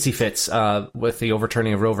hissy fits with the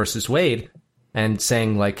overturning of Roe versus Wade, and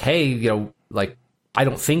saying, like, hey, like, I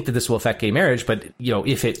don't think that this will affect gay marriage, but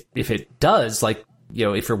if it does, like,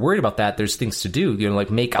 if you're worried about that, there's things to do. Like,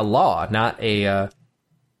 make a law, not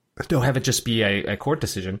don't have it just be a court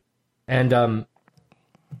decision. And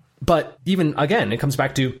but even again, it comes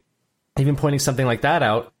back to even pointing something like that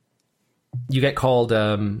out, you get called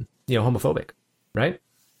homophobic, right?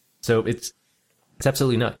 So it's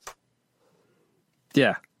absolutely nuts.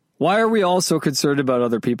 Yeah. Why are we all so concerned about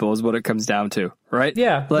other people is what it comes down to, right?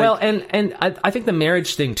 Yeah. Like, well, and I think the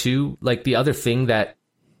marriage thing too, like, the other thing that,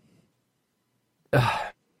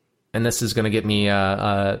 and this is going to get me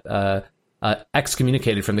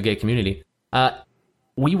excommunicated from the gay community.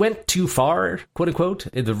 We went too far, quote unquote,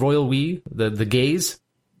 the royal we, the gays,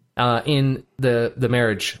 in the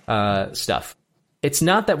marriage stuff. It's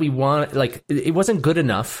not that we want, like, it wasn't good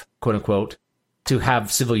enough, quote unquote, to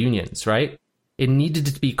have civil unions, right? It needed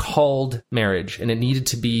to be called marriage, and it needed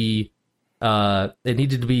to be identical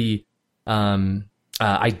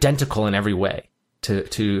in every way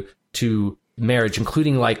to marriage,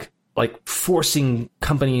 including like forcing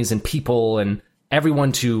companies and people and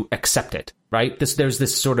everyone to accept it, right? There's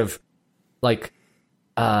this sort of, like,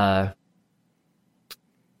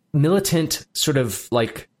 militant sort of,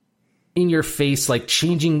 like, in your face, like,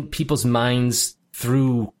 changing people's minds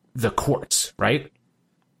through the courts, right?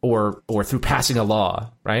 Or through passing a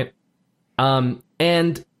law, right?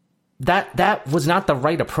 And that was not the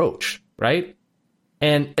right approach, right?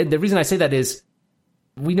 And the reason I say that is,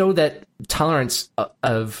 we know that tolerance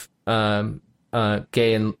of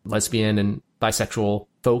gay and lesbian and bisexual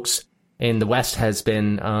folks in the West has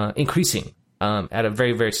been increasing at a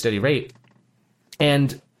very, very steady rate.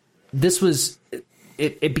 And this was,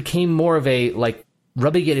 it became more of a, like,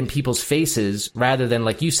 rubbing it in people's faces rather than,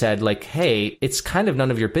 like you said, like, hey, it's kind of none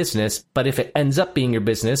of your business, but if it ends up being your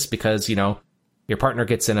business because, your partner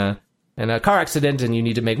gets in a in a car accident and you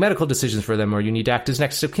need to make medical decisions for them, or you need to act as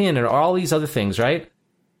next of kin, or all these other things, right?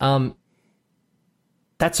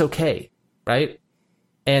 That's okay, right?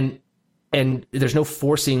 And there's no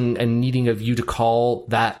forcing and needing of you to call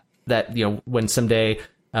that when someday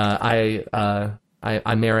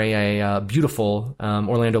I marry a beautiful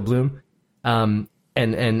Orlando Bloom, and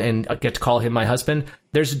get to call him my husband.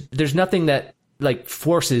 There's nothing that like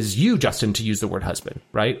forces you, Justin, to use the word husband,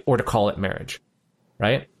 right? Or to call it marriage,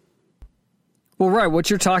 right? Well, right. What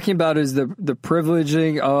you're talking about is the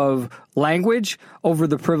privileging of language over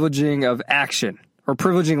the privileging of action, or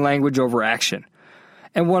privileging language over action.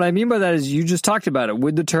 And what I mean by that is you just talked about it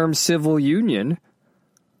with the term civil union,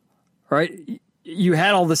 right? You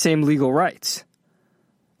had all the same legal rights.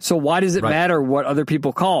 So why does it matter what other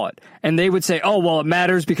people call it? And they would say, oh, well, it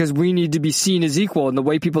matters because we need to be seen as equal. And the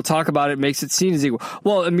way people talk about it makes it seen as equal.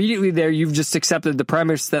 Well, immediately there, you've just accepted the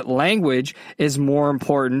premise that language is more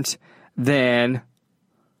important than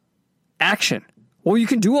action. Well, you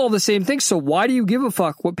can do all the same things. So why do you give a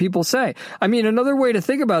fuck what people say? I mean, another way to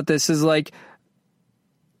think about this is like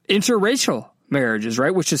interracial marriages,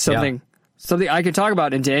 right? Which is something I can talk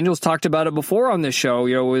about. And Daniel's talked about it before on this show,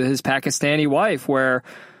 with his Pakistani wife, where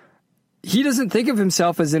he doesn't think of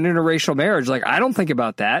himself as an interracial marriage. Like, I don't think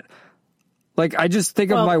about that. Like, I just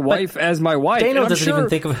think of my wife as my wife. Daniel doesn't even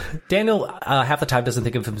think of Daniel half the time doesn't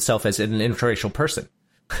think of himself as an interracial person.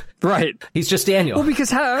 Right. He's just Daniel. Well,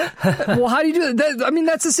 because how do you do that? I mean,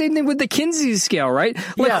 that's the same thing with the Kinsey scale, right?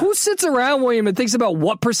 Like, who sits around, William, and thinks about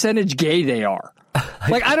what percentage gay they are?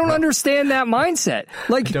 Like, I don't understand that mindset.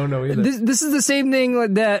 Like, I don't know either. This is the same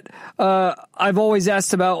thing that I've always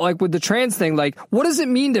asked about, like, with the trans thing. Like, what does it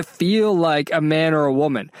mean to feel like a man or a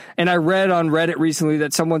woman? And I read on Reddit recently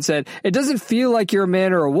that someone said, it doesn't feel like you're a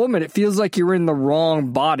man or a woman. It feels like you're in the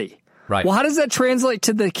wrong body. Right. Well, how does that translate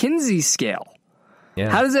to the Kinsey scale? Yeah.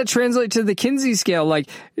 How does that translate to the Kinsey scale? Like,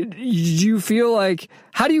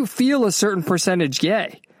 how do you feel a certain percentage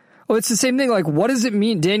gay? Well, it's the same thing. Like, what does it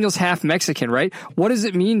mean? Daniel's half Mexican, right? What does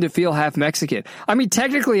it mean to feel half Mexican? I mean,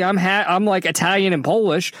 technically, I'm like Italian and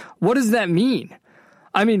Polish. What does that mean?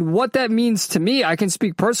 I mean, what that means to me, I can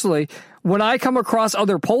speak personally. When I come across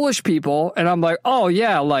other Polish people and I'm like, oh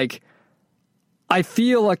yeah, like, I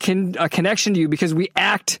feel a connection to you because we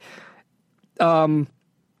act,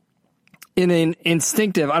 in an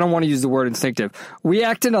instinctive, I don't want to use the word instinctive. We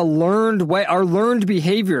act in a learned way. Our learned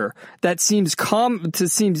behavior that seems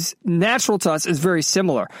natural to us is very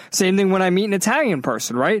similar. Same thing when I meet an Italian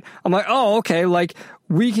person, right? I'm like, oh, okay, like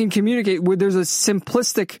we can communicate. There's a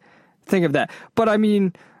simplistic thing of that. But I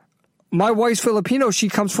mean, my wife's Filipino. She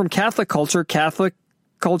comes from Catholic culture. Catholic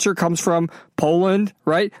culture comes from Poland,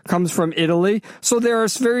 right? Comes from Italy. So there are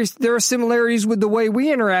similarities with the way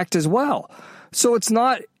we interact as well. So it's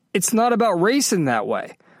not about race in that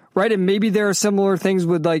way, right? And maybe there are similar things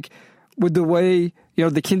with the way,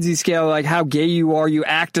 the Kinsey scale, like how gay you are, you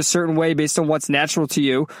act a certain way based on what's natural to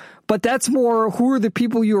you. But that's more, who are the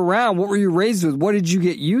people you're around? What were you raised with? What did you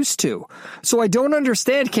get used to? So I don't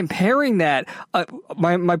understand comparing that.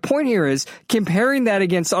 My point here is comparing that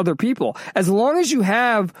against other people. As long as you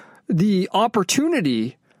have the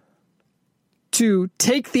opportunity to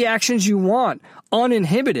take the actions you want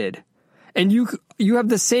uninhibited, and you have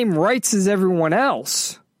the same rights as everyone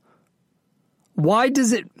else, why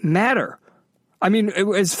does it matter? I mean,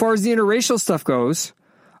 as far as the interracial stuff goes,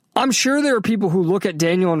 I'm sure there are people who look at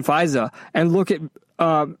Daniel and Faiza and look at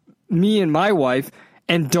me and my wife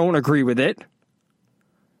and don't agree with it.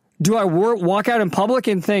 Do I walk out in public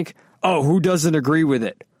and think, oh, who doesn't agree with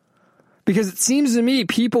it? Because it seems to me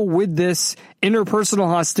people with this interpersonal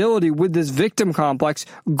hostility, with this victim complex,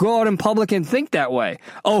 go out in public and think that way.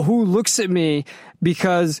 Oh, who looks at me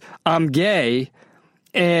because I'm gay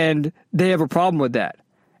and they have a problem with that?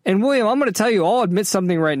 And William, I'm going to tell you, I'll admit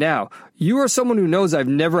something right now. You are someone who knows I've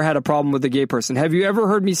never had a problem with a gay person. Have you ever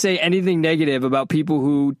heard me say anything negative about people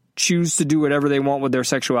who choose to do whatever they want with their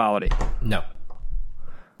sexuality? No.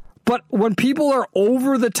 But when people are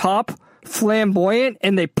over the top, flamboyant,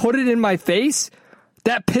 and they put it in my face,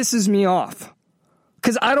 that pisses me off.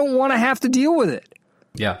 Because I don't want to have to deal with it.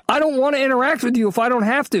 Yeah. I don't want to interact with you if I don't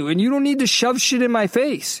have to. And you don't need to shove shit in my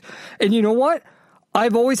face. And you know what?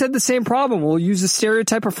 I've always had the same problem. We'll use the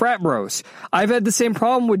stereotype of frat bros. I've had the same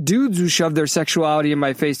problem with dudes who shove their sexuality in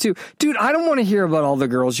my face too. Dude, I don't want to hear about all the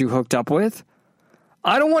girls you hooked up with.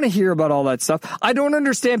 I don't want to hear about all that stuff. I don't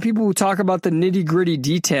understand people who talk about the nitty-gritty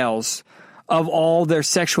details of all their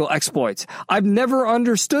sexual exploits. I've never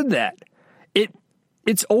understood that.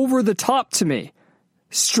 It's over the top to me.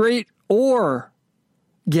 Straight or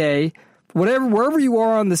gay, wherever you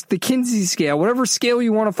are on the Kinsey scale, whatever scale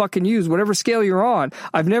you want to fucking use, whatever scale you're on,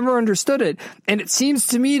 I've never understood it. And it seems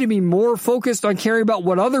to me to be more focused on caring about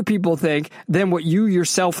what other people think than what you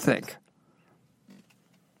yourself think.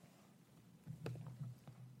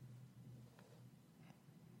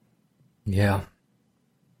 Yeah.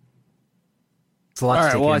 It's a lot All to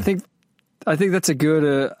right. take Well, in. I think that's a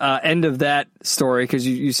good end of that story because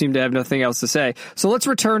you seem to have nothing else to say. So let's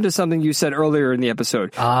return to something you said earlier in the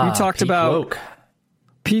episode. You talked peak about woke.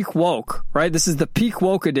 peak woke, right? This is the peak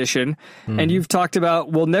woke edition, and you've talked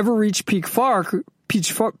about we'll never reach peak farce,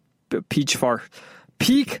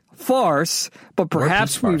 but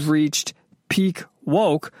perhaps we've reached peak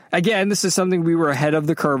woke. Again, this is something we were ahead of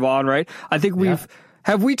the curve on, right? I think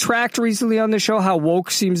Have we tracked recently on the show how woke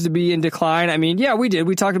seems to be in decline? I mean, yeah, we did.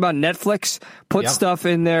 We talked about Netflix put stuff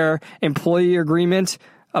in their employee agreement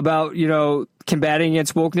about, combating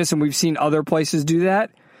against wokeness, and we've seen other places do that.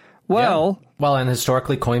 Well, and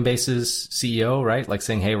historically, Coinbase's CEO, right? Like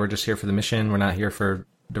saying, hey, we're just here for the mission. We're not here for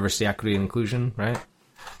diversity, equity, and inclusion, right?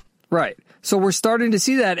 Right. So we're starting to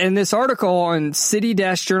see that. And this article on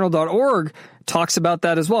city-journal.org talks about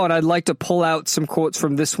that as well. And I'd like to pull out some quotes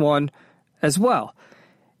from this one as well.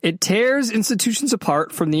 It tears institutions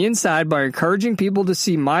apart from the inside by encouraging people to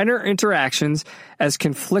see minor interactions as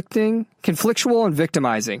conflictual and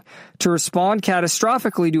victimizing, to respond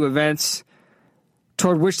catastrophically to events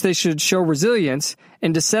toward which they should show resilience,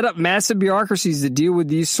 and to set up massive bureaucracies to deal with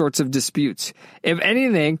these sorts of disputes. If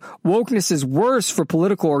anything, wokeness is worse for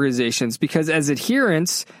political organizations because as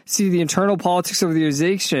adherents see the internal politics of the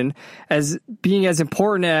organization as being as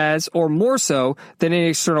important as, or more so, than any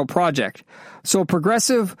external project. So a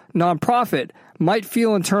progressive nonprofit might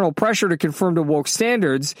feel internal pressure to conform to woke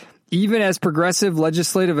standards, even as progressive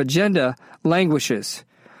legislative agenda languishes.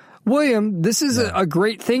 William, this is a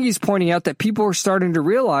great thing he's pointing out that people are starting to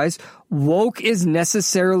realize woke is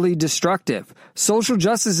necessarily destructive. Social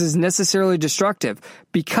justice is necessarily destructive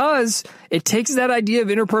because it takes that idea of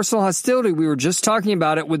interpersonal hostility. We were just talking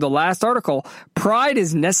about it with the last article. Pride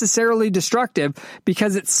is necessarily destructive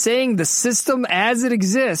because it's saying the system as it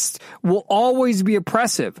exists will always be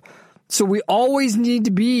oppressive. So we always need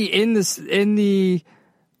to be in the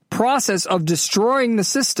process of destroying the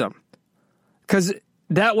system because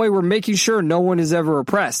that way we're making sure no one is ever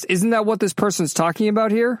oppressed. Isn't that what this person's talking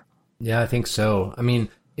about here? Yeah, I think so. I mean,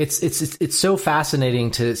 it's so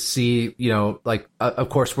fascinating to see, of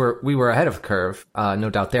course we were ahead of the curve, no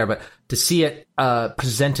doubt there, but to see it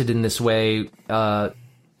presented in this way,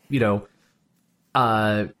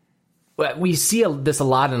 we see this a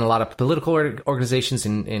lot in a lot of political organizations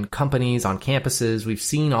and companies on campuses. We've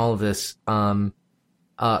seen all of this come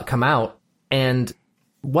out, and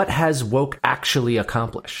what has woke actually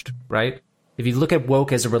accomplished, right? If you look at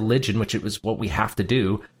woke as a religion, which it was what we have to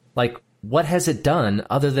do, like, what has it done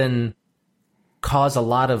other than cause a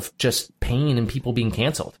lot of just pain and people being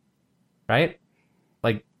canceled, right?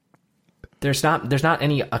 Like, there's not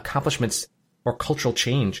any accomplishments or cultural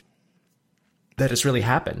change that has really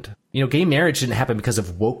happened. Gay marriage didn't happen because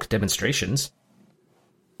of woke demonstrations,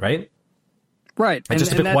 right? Right. And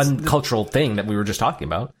just to pick one cultural thing that we were just talking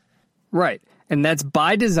about. Right. And that's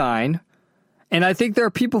by design. And I think there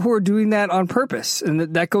are people who are doing that on purpose. And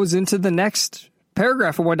that goes into the next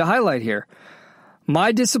paragraph I wanted to highlight here.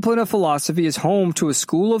 My discipline of philosophy is home to a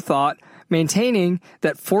school of thought maintaining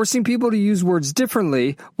that forcing people to use words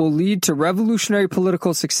differently will lead to revolutionary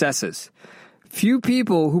political successes. Few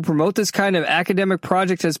people who promote this kind of academic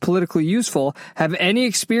project as politically useful have any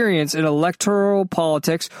experience in electoral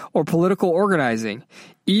politics or political organizing,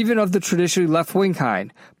 even of the traditionally left-wing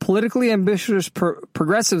kind. Politically ambitious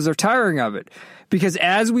progressives are tiring of it. Because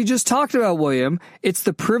as we just talked about, William, it's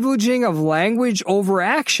the privileging of language over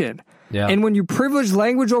action. Yeah. And when you privilege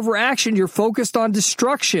language over action, you're focused on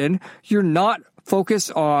destruction. You're not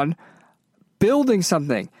focused on building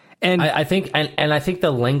something. And I think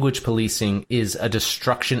the language policing is a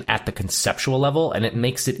destruction at the conceptual level, and it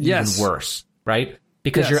makes it even worse, right?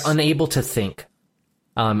 Because you're unable to think.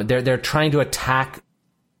 They're trying to attack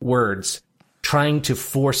words, trying to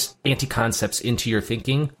force anti-concepts into your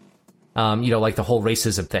thinking. Like the whole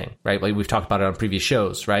racism thing, right? Like we've talked about it on previous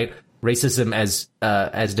shows, right? Racism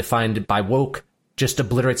as defined by woke just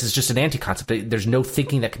obliterates. It's just an anti-concept. There's no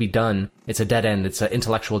thinking that can be done. It's a dead end. It's an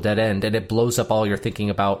intellectual dead end, and it blows up all your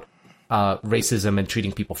thinking about racism and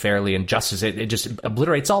treating people fairly and justice. It just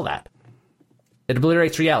obliterates all that. It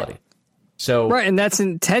obliterates reality. So right, and that's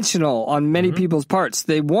intentional on many people's parts.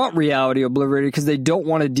 They want reality obliterated because they don't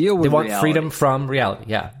want to deal with reality. They want freedom from reality.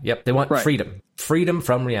 Yeah, yep. They want freedom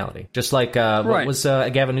from reality. Just like what was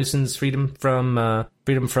Gavin Newsom's freedom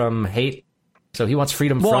from hate. So he wants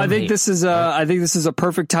freedom Well, from I think hate. this is a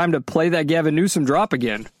perfect time to play that Gavin Newsom drop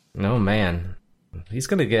again. Oh, man. He's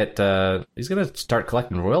going to start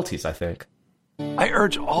collecting royalties, I think. I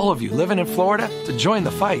urge all of you living in Florida to join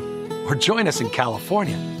the fight. Or join us in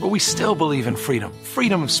California, where we still believe in freedom.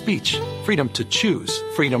 Freedom of speech, freedom to choose,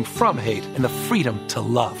 freedom from hate, and the freedom to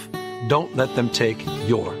love. Don't let them take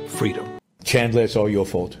your freedom. Chandler, it's all your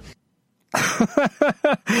fault.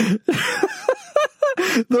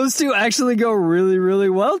 Those two actually go really, really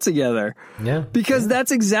well together. Yeah. Because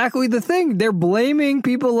that's exactly the thing. They're blaming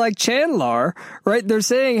people like Chandler, right? They're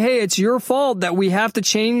saying, hey, it's your fault that we have to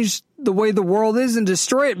change the way the world is and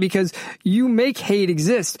destroy it because you make hate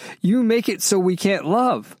exist. You make it so we can't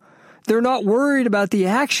love. They're not worried about the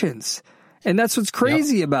actions. And that's what's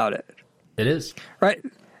crazy about it. It is. Right.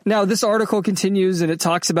 Now, this article continues and it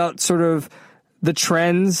talks about sort of the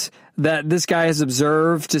trends that this guy has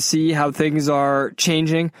observed to see how things are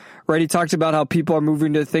changing, right? He talked about how people are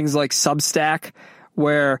moving to things like Substack,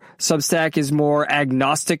 where Substack is more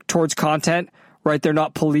agnostic towards content, right? They're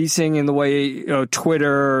not policing in the way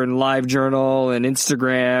Twitter and LiveJournal and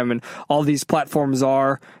Instagram and all these platforms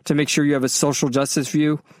are to make sure you have a social justice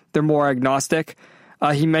view. They're more agnostic.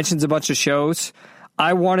 He mentions a bunch of shows.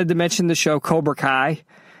 I wanted to mention the show Cobra Kai.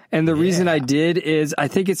 And the reason I did is I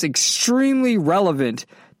think it's extremely relevant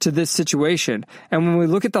to this situation. And when we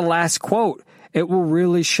look at the last quote, it will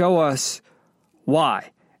really show us why.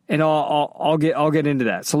 And I'll get into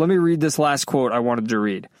that. So let me read this last quote I wanted to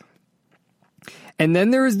read. And then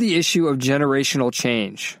there is the issue of generational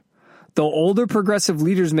change. Though older progressive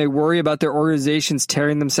leaders may worry about their organizations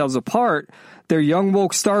tearing themselves apart, their young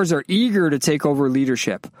woke stars are eager to take over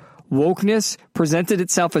leadership. Wokeness presented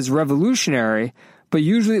itself as revolutionary, but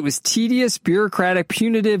usually it was tedious, bureaucratic,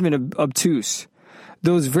 punitive, and obtuse.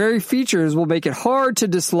 Those very features will make it hard to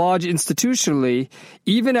dislodge institutionally,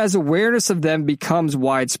 even as awareness of them becomes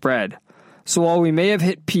widespread. So while we may have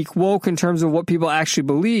hit peak woke in terms of what people actually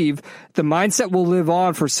believe, the mindset will live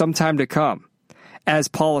on for some time to come as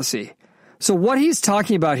policy. So what he's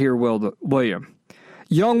talking about here, William,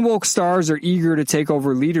 young woke stars are eager to take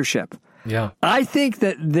over leadership. Yeah. I think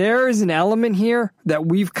that there is an element here that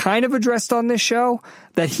we've kind of addressed on this show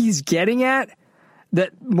that he's getting at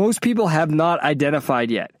that most people have not identified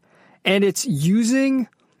yet. And it's using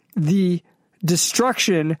the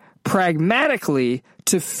destruction pragmatically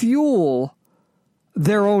to fuel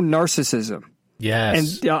their own narcissism.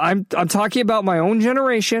 Yes. And I'm talking about my own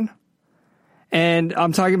generation, and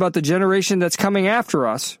I'm talking about the generation that's coming after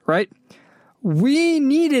us, right? We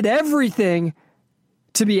needed everything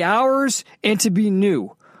to be ours and to be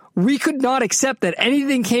new. We could not accept that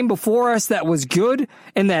anything came before us that was good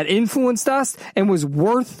and that influenced us and was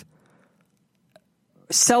worth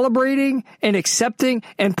celebrating and accepting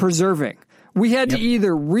and preserving. We had to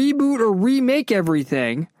either reboot or remake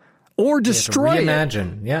everything or destroy it.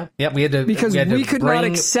 Reimagine. Yeah. We had to, because we could not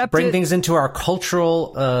accept bring it. things into our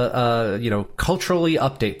cultural, culturally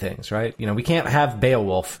update things, right? We can't have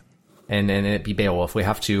Beowulf and it be Beowulf. We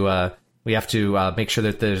have to make sure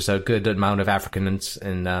that there's a good amount of Africans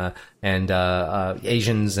and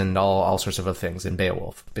Asians and all sorts of other things in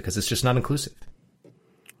Beowulf because it's just not inclusive.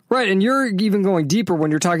 Right, and you're even going deeper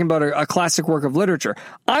when you're talking about a classic work of literature.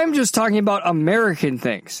 I'm just talking about American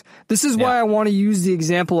things. This is why I want to use the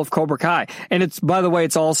example of Cobra Kai. And it's, by the way,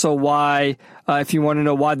 it's also why, if you want to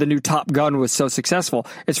know why the new Top Gun was so successful,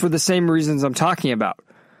 it's for the same reasons I'm talking about.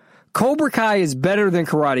 Cobra Kai is better than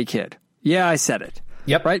Karate Kid. Yeah, I said it.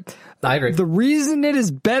 Yep. Right? I agree. The reason it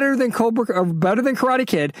is better than Karate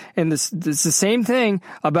Kid, and this is the same thing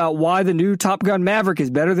about why the new Top Gun Maverick is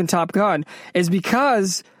better than Top Gun, is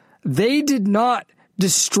because they did not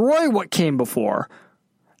destroy what came before.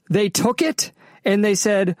 They took it and they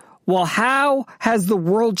said, well, how has the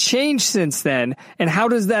world changed since then? And how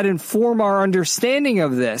does that inform our understanding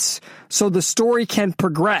of this so the story can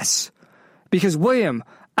progress? Because, William,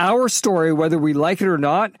 our story, whether we like it or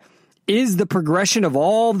not, is the progression of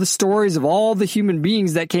all the stories of all the human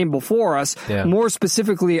beings that came before us, more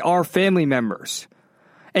specifically our family members.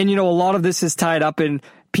 And, a lot of this is tied up in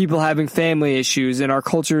people having family issues and our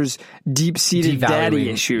culture's deep-seated daddy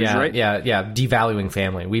issues, right? Yeah, devaluing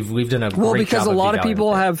family. We've done a great job. Well, because a lot of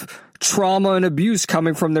people family. have trauma and abuse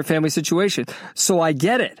coming from their family situation. So I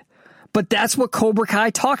get it. But that's what Cobra Kai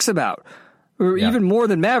talks about. Or even more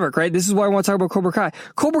than Maverick, right? This is why I want to talk about Cobra Kai.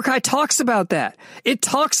 Cobra Kai talks about that. It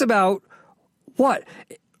talks about what?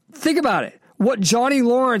 Think about it. What Johnny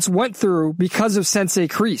Lawrence went through because of Sensei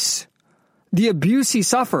Kreese. The abuse he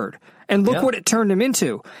suffered. And look what it turned him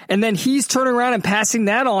into. And then he's turning around and passing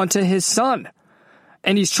that on to his son.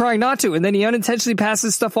 And he's trying not to. And then he unintentionally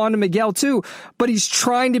passes stuff on to Miguel too. But he's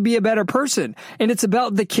trying to be a better person. And it's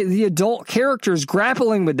about the adult characters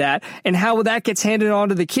grappling with that and how that gets handed on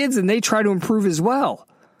to the kids and they try to improve as well.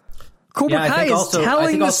 Cobra Kai is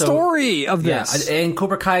telling the story of this. Yeah, and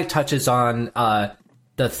Cobra Kai touches on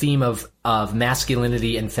the theme of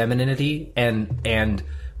masculinity and femininity, and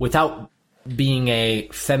without being a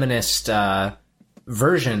feminist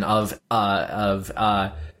version of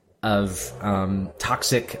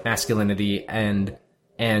toxic masculinity and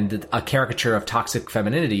a caricature of toxic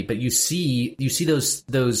femininity, but you see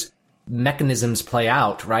those mechanisms play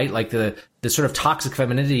out, right? Like the sort of toxic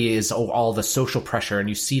femininity is all the social pressure, and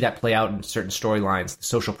you see that play out in certain storylines, the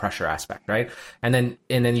social pressure aspect, right? And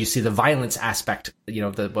then you see the violence aspect,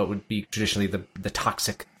 what would be traditionally the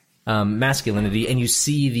toxic masculinity, and you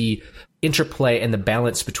see the interplay and the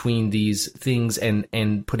balance between these things,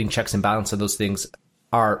 and putting checks and balance on those things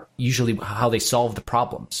are usually how they solve the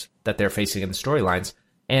problems that they're facing in the storylines.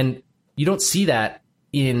 And you don't see that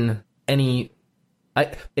in any.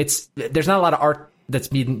 There's not a lot of art that's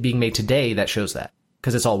being made today that shows that,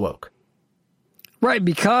 because it's all woke. Right,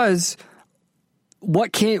 because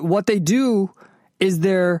what they do is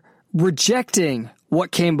they're rejecting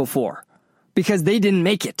what came before because they didn't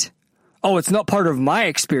make it. Oh, it's not part of my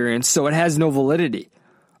experience, so it has no validity.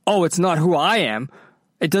 Oh, it's not who I am.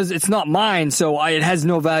 It's not mine, so it has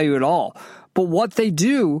no value at all. But what they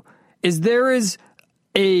do is there is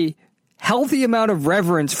a healthy amount of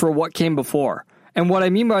reverence for what came before. And what I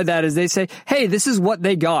mean by that is they say, hey, this is what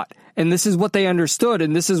they got, and this is what they understood,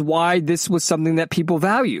 and this is why this was something that people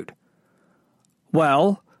valued.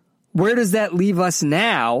 Well, where does that leave us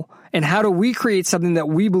now, and how do we create something that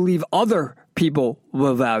we believe other people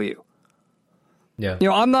will value? Yeah.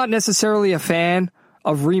 I'm not necessarily a fan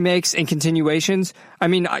of remakes and continuations. I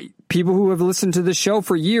mean, people who have listened to the show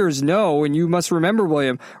for years know, and you must remember,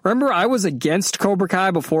 William. Remember, I was against Cobra Kai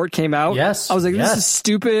before it came out. Yes. I was like, this is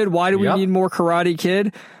stupid. Why do we need more Karate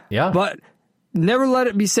Kid? Yeah. But never let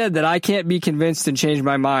it be said that I can't be convinced and change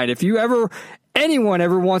my mind. If anyone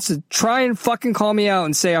ever wants to try and fucking call me out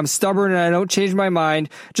and say I'm stubborn and I don't change my mind,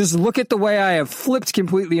 just look at the way I have flipped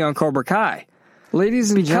completely on Cobra Kai.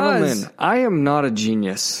 Ladies and gentlemen, I am not a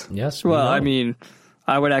genius. Yes. Well, I mean,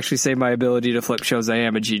 I would actually say my ability to flip shows I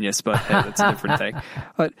am a genius, but hey, that's a different thing.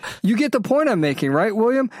 But you get the point I'm making, right,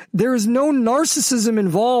 William? There is no narcissism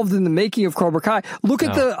involved in the making of Cobra Kai. Look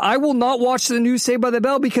at I will not watch the new Saved by the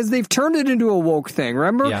Bell because they've turned it into a woke thing,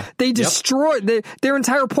 remember? Yeah. They destroyed, their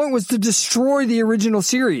entire point was to destroy the original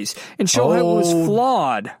series and show how it was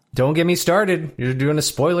flawed. Don't get me started. You're doing a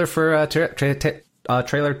spoiler for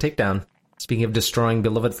trailer takedown. Speaking of destroying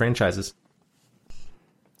beloved franchises.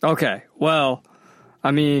 Okay, well, I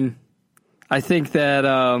mean, I think that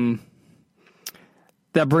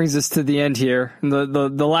that brings us to the end here. And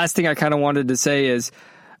the last thing I kind of wanted to say is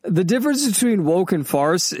the difference between woke and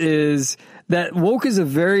farce is that woke is a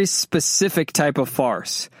very specific type of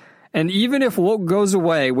farce. And even if woke goes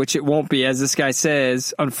away, which it won't be, as this guy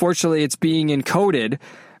says, unfortunately it's being encoded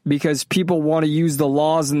because people want to use the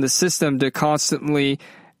laws and the system to constantly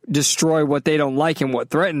destroy what they don't like and what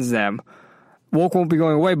threatens them. Woke won't be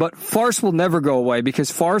going away, but farce will never go away because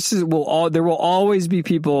there will always be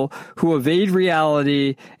people who evade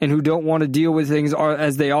reality and who don't want to deal with things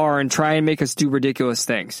as they are and try and make us do ridiculous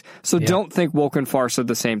things. So don't think woke and farce are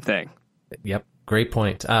the same thing. Yep. Great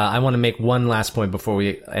point. I want to make one last point before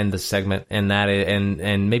we end this segment, and that is,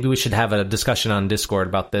 and maybe we should have a discussion on Discord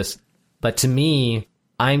about this. But to me,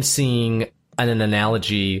 I'm seeing an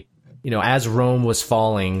analogy, as Rome was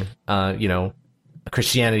falling,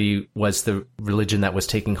 Christianity was the religion that was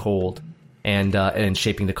taking hold and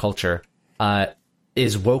shaping the culture.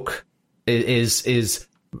 Is woke is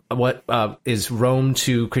Rome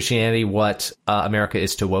to Christianity what America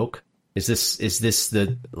is to woke? Is this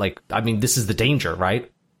the this is the danger,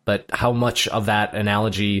 right? But how much of that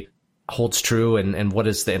analogy holds true and what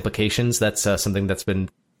is the implications? That's something that's been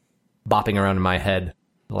bopping around in my head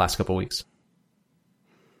the last couple of weeks.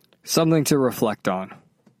 Something to reflect on.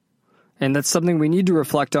 And that's something we need to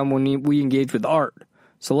reflect on when we engage with art.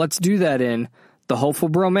 So let's do that in The Hopeful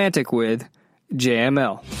Bromantic with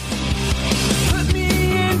JML. Put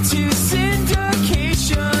me into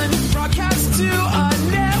syndication, broadcast to a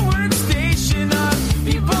network station of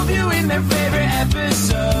people viewing their favorite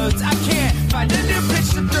episodes. I can't find a new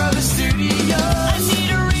pitch to throw the studio. I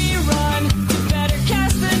need a rerun to better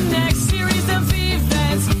cast the next series of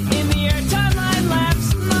events. In the air timeline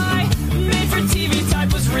lapse, my made-for-TV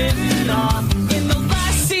type was written off in the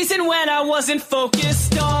last season when I wasn't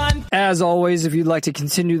focused on. As always, if you'd like to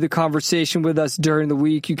continue the conversation with us during the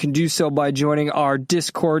week, you can do so by joining our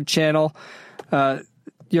Discord channel.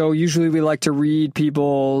 usually we like to read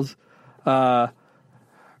people's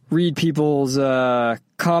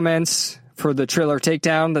comments for the trailer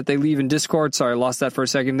takedown that they leave in Discord. Sorry, I lost that for a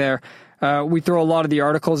second there. We throw a lot of the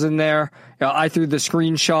articles in there. I threw the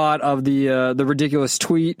screenshot of the ridiculous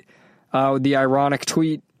tweet, the ironic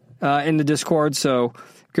tweet in the Discord. So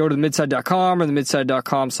go to themidside.com or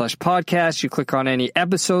themidside.com/podcast. You click on any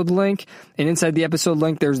episode link, and inside the episode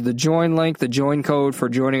link, there's the join link, the join code for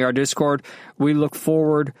joining our Discord. We look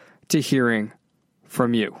forward to hearing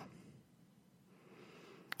from you.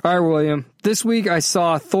 All right, William. This week I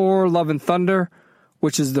saw Thor: Love and Thunder,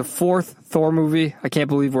 which is the 4th Thor movie. I can't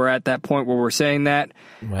believe we're at that point where we're saying that.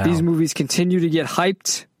 Wow. These movies continue to get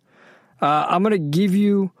hyped. I'm going to give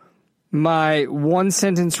you my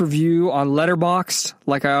 1-sentence review on Letterboxd,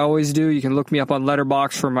 like I always do. You can look me up on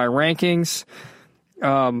Letterboxd for my rankings.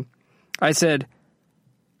 I said,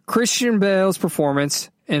 Christian Bale's performance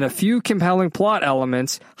and a few compelling plot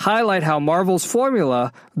elements highlight how Marvel's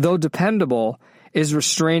formula, though dependable, is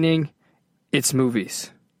restraining its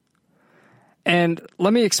movies. And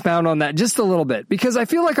let me expound on that just a little bit, because I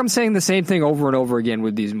feel like I'm saying the same thing over and over again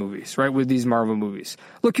with these movies, right? With these Marvel movies.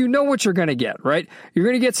 Look, you know what you're going to get, right? You're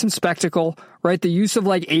going to get some spectacle, right? The use of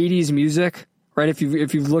like 80s music, right? If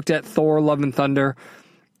you've looked at Thor: Love and Thunder,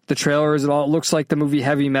 the trailers, it looks like the movie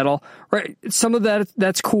Heavy Metal, right? Some of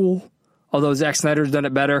that's cool, although Zack Snyder's done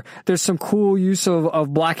it better. There's some cool use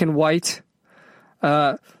of black and white,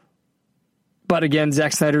 but again,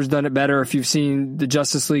 Zack Snyder's done it better. If you've seen the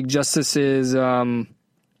Justice League, Justice is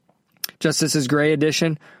Gray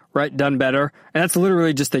edition, right? Done better. And that's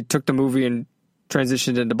literally just they took the movie and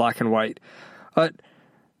transitioned into black and white.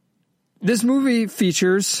 This movie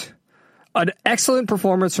features an excellent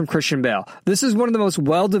performance from Christian Bale. This is one of the most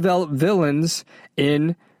well-developed villains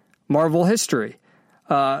in Marvel history.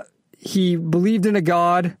 He believed in a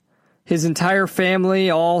god. His entire family,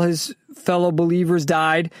 all his fellow believers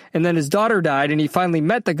died, and then his daughter died, and he finally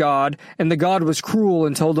met the god, and the god was cruel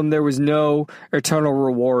and told him there was no eternal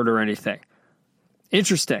reward or anything.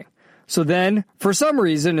 Interesting. So then, for some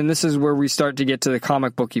reason, and this is where we start to get to the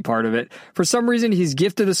comic booky part of it, for some reason he's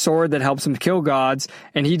gifted a sword that helps him kill gods,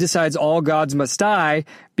 and he decides all gods must die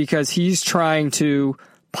because he's trying to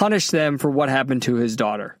punish them for what happened to his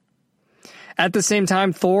daughter. At the same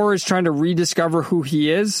time, Thor is trying to rediscover who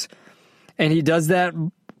he is, and he does that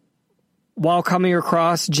while coming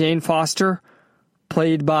across Jane Foster,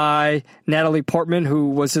 played by Natalie Portman, who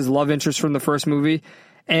was his love interest from the first movie.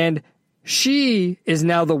 And she is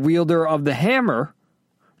now the wielder of the hammer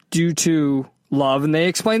due to love. And they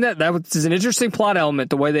explained that. That was an interesting plot element,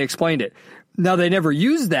 the way they explained it. Now, they never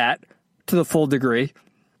used that to the full degree.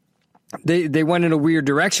 They went in a weird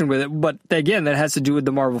direction with it. But again, that has to do with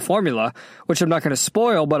the Marvel formula, which I'm not going to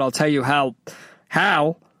spoil, but I'll tell you how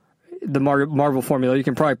the Marvel formula you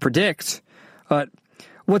can probably predict. But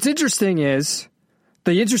what's interesting is,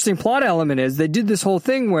 the interesting plot element is they did this whole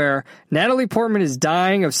thing where Natalie Portman is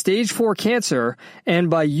dying of stage 4 cancer, and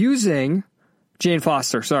by using Jane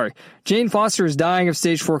Foster is dying of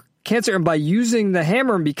stage 4 cancer, and by using the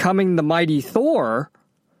hammer and becoming the mighty Thor,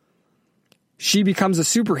 she becomes a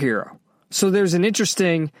superhero. So there's an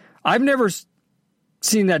interesting, I've never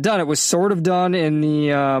seen that done. It was sort of done in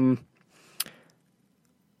the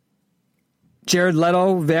Jared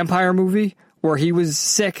Leto vampire movie, where he was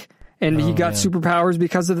sick and he got superpowers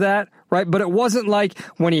because of that, right? But it wasn't like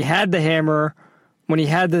when he had the hammer, when he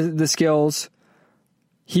had the skills,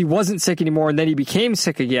 he wasn't sick anymore and then he became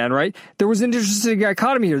sick again, right? There was an interesting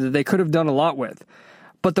dichotomy here that they could have done a lot with.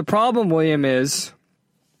 But the problem, William, is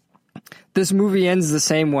this movie ends the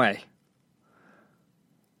same way.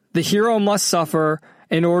 The hero must suffer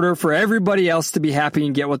in order for everybody else to be happy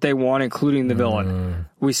and get what they want, including the villain.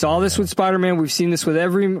 We saw this with Spider-Man. We've seen this with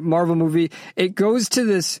every Marvel movie. It goes to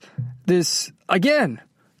this again,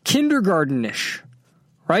 kindergarten-ish,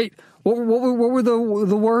 right? What were the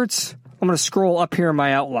words? I'm going to scroll up here in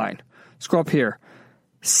my outline. Scroll up here.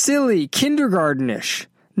 Silly, kindergarten-ish,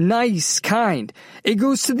 nice, kind. It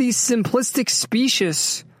goes to these simplistic,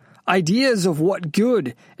 specious ideas of what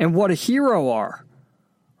good and what a hero are.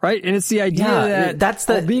 Right? And it's the idea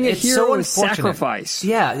that being a hero is sacrifice.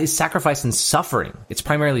 Yeah, it's sacrifice and suffering. It's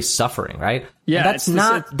primarily suffering, right? Yeah. And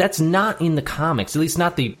that's not in the comics, at least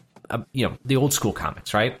not the the old school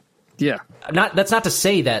comics, right? Yeah. That's not to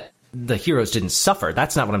say that the heroes didn't suffer.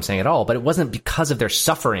 That's not what I'm saying at all, but it wasn't because of their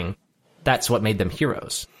suffering that's what made them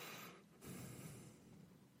heroes.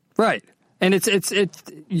 Right. And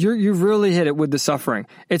you've really hit it with the suffering.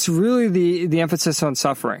 It's really the emphasis on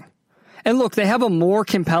suffering. And look, they have a more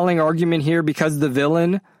compelling argument here because the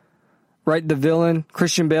villain, right? The villain,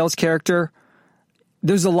 Christian Bale's character,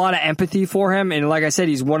 there's a lot of empathy for him. And like I said,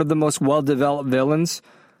 he's one of the most well-developed villains.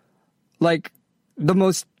 Like, the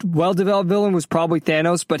most well-developed villain was probably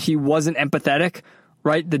Thanos, but he wasn't empathetic,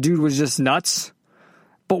 right? The dude was just nuts.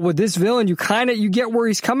 But with this villain, you get where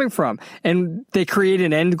he's coming from. And they create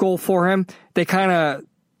an end goal for him. They kind of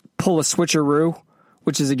pull a switcheroo,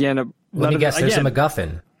 which is, again, let me guess, there's a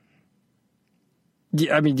MacGuffin.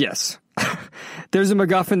 Yeah, I mean, yes. There's a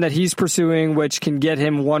MacGuffin that he's pursuing, which can get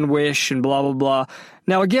him one wish and blah, blah, blah.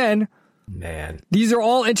 Now, again, these are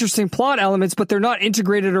all interesting plot elements, but they're not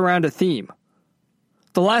integrated around a theme.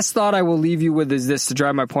 The last thought I will leave you with is this to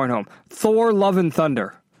drive my point home. Thor, Love and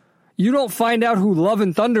Thunder. You don't find out who Love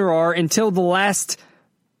and Thunder are until the last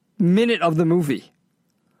minute of the movie.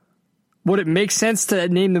 Would it make sense to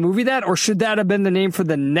name the movie that, or should that have been the name for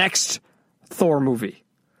the next Thor movie?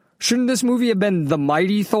 Shouldn't this movie have been The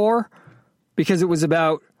Mighty Thor? Because it was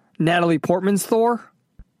about Natalie Portman's Thor?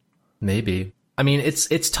 Maybe. I mean,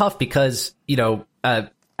 it's tough because,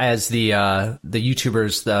 as the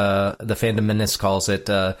YouTubers, the Fandom Menace calls it,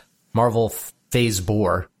 Marvel Phase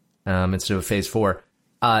 4, instead of Phase 4,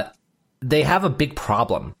 they have a big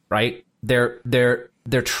problem, right? They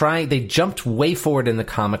jumped way forward in the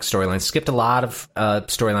comic storylines, skipped a lot of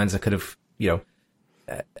storylines that could have,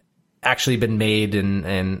 actually been made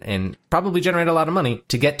and probably generated a lot of money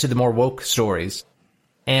to get to the more woke stories.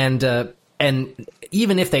 And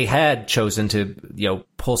even if they had chosen to,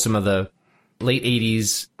 pull some of the late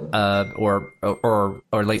 80s or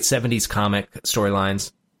late 70s comic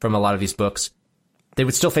storylines from a lot of these books, they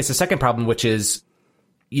would still face a second problem, which is,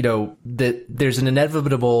 that there's an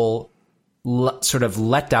inevitable sort of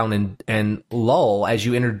letdown and lull as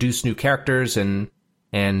you introduce new characters and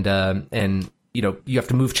you have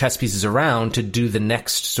to move chess pieces around to do the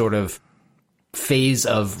next sort of phase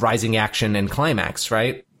of rising action and climax,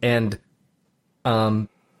 right? And I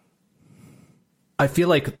feel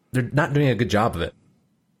like they're not doing a good job of it,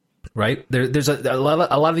 right? There's a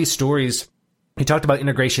lot of these stories. He talked about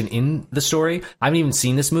integration in the story. I haven't even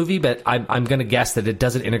seen this movie, but I'm going to guess that it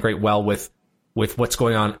doesn't integrate well with what's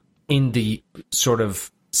going on in the sort of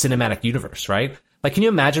cinematic universe, right? Like, can you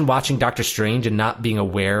imagine watching Doctor Strange and not being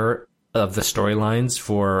aware of the storylines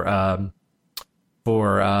for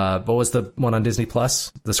what was the one on Disney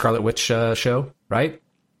Plus, the Scarlet Witch show, right?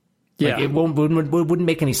 Yeah, like, it wouldn't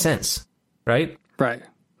make any sense, right? Right.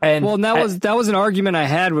 And that was an argument I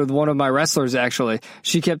had with one of my wrestlers. Actually,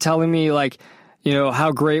 she kept telling me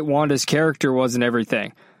how great Wanda's character was and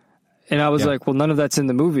everything. And I was like, well, none of that's in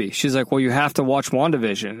the movie. She's like, well, you have to watch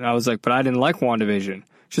WandaVision. And I was like, but I didn't like WandaVision.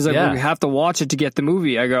 She's like, well, you have to watch it to get the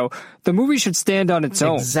movie. I go, the movie should stand on its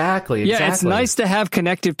own. Exactly. Yeah, it's nice to have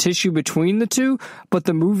connective tissue between the two, but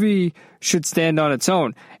the movie should stand on its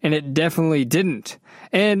own. And it definitely didn't.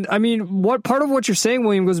 And I mean, part of what you're saying,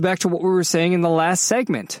 William, goes back to what we were saying in the last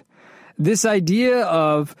segment. This idea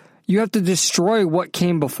of you have to destroy what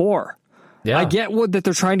came before. Yeah. I get that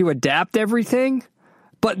they're trying to adapt everything,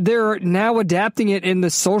 but they're now adapting it in the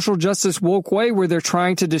social justice woke way where they're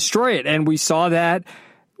trying to destroy it. And we saw that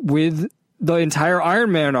with the entire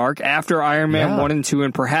Iron Man arc after Iron Man 1 and 2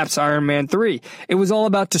 and perhaps Iron Man 3. It was all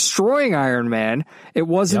about destroying Iron Man. It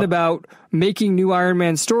wasn't about making new Iron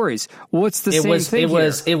Man stories. What's the same thing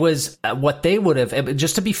here? It was what they would have,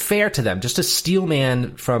 just to be fair to them, just to steel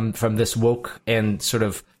man from this woke and sort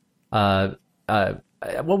of,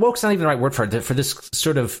 woke's not even the right word for it, for this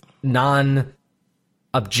sort of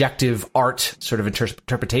non-objective art sort of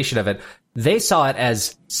interpretation of it. They saw it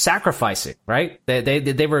as sacrificing, right?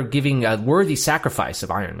 They were giving a worthy sacrifice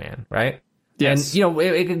of Iron Man, right? Yes. And,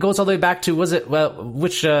 it goes all the way back to, was it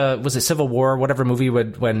Civil War, whatever movie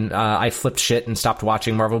when I flipped shit and stopped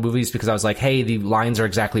watching Marvel movies because I was like, hey, the lines are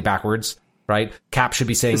exactly backwards, right? Cap should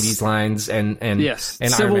be saying these lines and yes.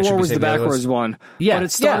 And Civil War was the backwards one. Yeah. But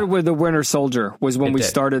it started with the Winter Soldier was when we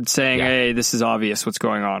started saying, hey, this is obvious what's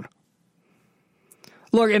going on.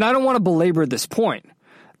 Look, and I don't want to belabor this point.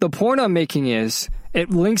 The point I'm making is it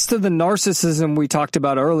links to the narcissism we talked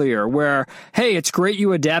about earlier where, hey, it's great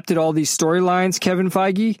you adapted all these storylines, Kevin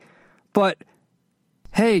Feige, but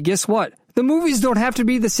hey, guess what? The movies don't have to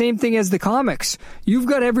be the same thing as the comics. You've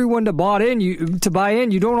got everyone to buy in.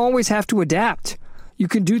 You don't always have to adapt. You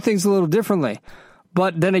can do things a little differently.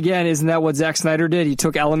 But then again, isn't that what Zack Snyder did? He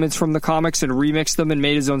took elements from the comics and remixed them and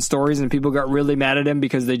made his own stories, and people got really mad at him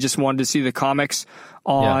because they just wanted to see the comics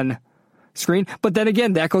on screen. But then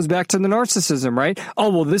again, that goes back to the narcissism, right? Oh,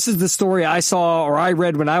 well, this is the story I saw or I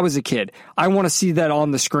read when I was a kid. I want to see that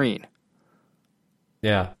on the screen.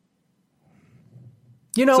 Yeah.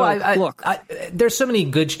 Look, there's so many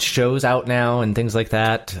good shows out now and things like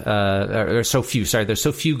that. There's so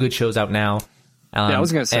few good shows out now. Yeah, I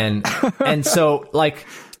was gonna say. And so like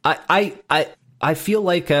I feel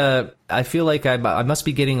like I must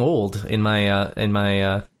be getting old in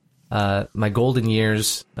my my golden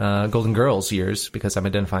years, golden girls years, because I'm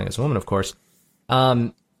identifying as a woman, of course.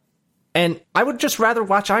 And I would just rather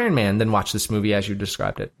watch Iron Man than watch this movie as you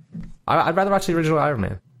described it. I'd rather watch the original Iron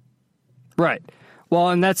Man. Right. Well,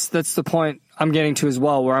 and that's the point I'm getting to as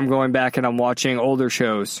well, where I'm going back and I'm watching older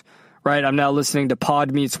shows. Right. I'm now listening to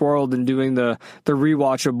Pod Meets World and doing the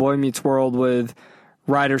rewatch of Boy Meets World with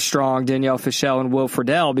Ryder Strong, Danielle Fishel, and Will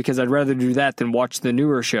Friedle, because I'd rather do that than watch the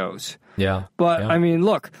newer shows. Yeah. But, I mean,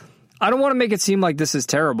 look, I don't want to make it seem like this is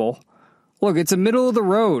terrible. Look, it's a middle of the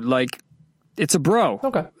road. Like, it's a bro.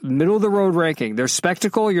 Okay. Middle of the road ranking. There's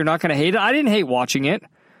spectacle. You're not going to hate it. I didn't hate watching it.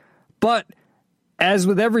 But, as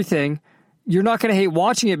with everything, you're not going to hate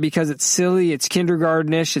watching it because it's silly, it's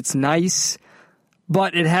kindergartenish, it's nice.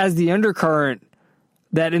 But it has the undercurrent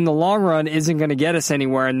that in the long run isn't going to get us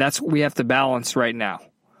anywhere, and that's what we have to balance right now.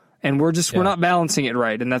 And we're not balancing it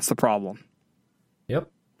right, and that's the problem. Yep.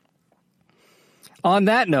 On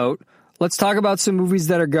that note, let's talk about some movies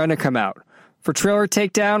that are going to come out. For Trailer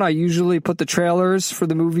Takedown, I usually put the trailers for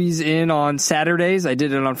the movies in on Saturdays. I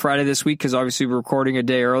did it on Friday this week because obviously we're recording a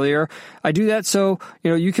day earlier. I do that so,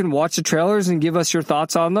 you can watch the trailers and give us your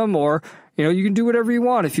thoughts on them, or you can do whatever you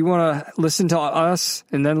want. If you want to listen to us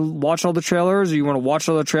and then watch all the trailers, or you want to watch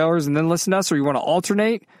all the trailers and then listen to us, or you want to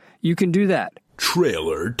alternate, you can do that.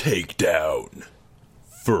 Trailer Takedown.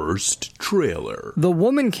 First trailer. The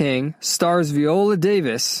Woman King stars Viola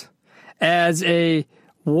Davis as a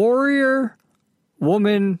warrior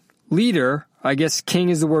woman leader. I guess king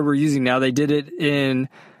is the word we're using now. They did it in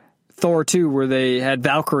Thor 2 where they had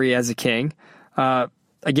Valkyrie as a king.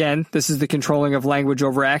 Again, this is the controlling of language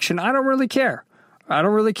over action. I don't really care. I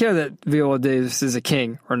don't really care that Viola Davis is a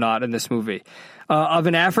king or not in this movie. Of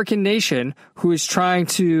an African nation who is trying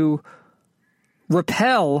to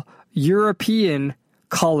repel European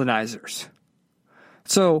colonizers.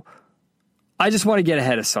 So, I just want to get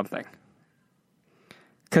ahead of something.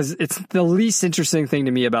 Because it's the least interesting thing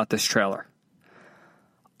to me about this trailer.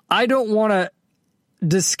 I don't want to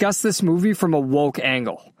discuss this movie from a woke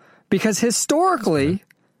angle. Because historically,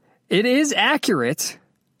 it is accurate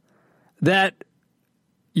that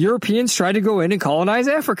Europeans tried to go in and colonize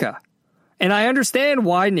Africa. And I understand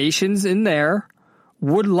why nations in there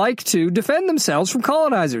would like to defend themselves from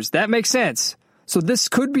colonizers. That makes sense. So this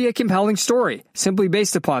could be a compelling story simply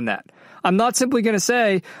based upon that. I'm not simply going to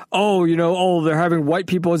say, they're having white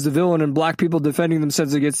people as the villain and black people defending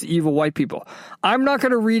themselves against the evil white people. I'm not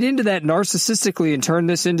going to read into that narcissistically and turn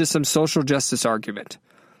this into some social justice argument.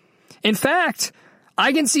 In fact,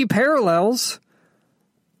 I can see parallels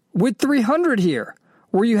with 300 here,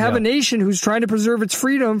 where you have a nation who's trying to preserve its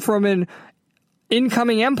freedom from an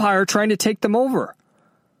incoming empire trying to take them over.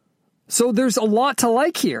 So there's a lot to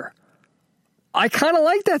like here. I kind of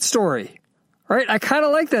like that story. Right? I kind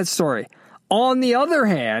of like that story. On the other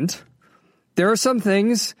hand, there are some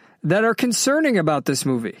things that are concerning about this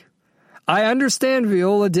movie. I understand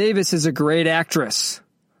Viola Davis is a great actress.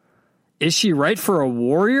 Is she right for a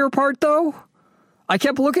warrior part, though? I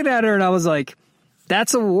kept looking at her and I was like,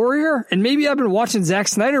 that's a warrior? And maybe I've been watching Zack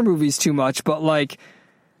Snyder movies too much, but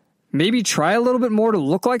maybe try a little bit more to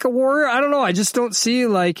look like a warrior? I don't know. I just don't see,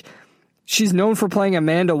 she's known for playing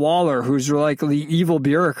Amanda Waller, who's the evil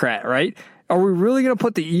bureaucrat, right? Are we really going to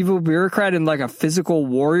put the evil bureaucrat in a physical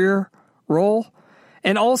warrior role?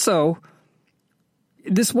 And also,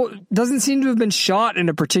 this doesn't seem to have been shot in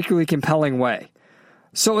a particularly compelling way.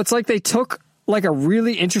 So it's like they took a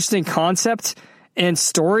really interesting concept and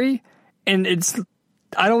story, and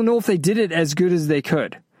I don't know if they did it as good as they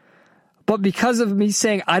could. But because of me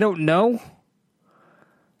saying I don't know,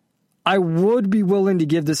 I would be willing to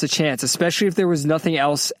give this a chance, especially if there was nothing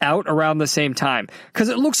else out around the same time. Because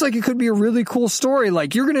it looks like it could be a really cool story.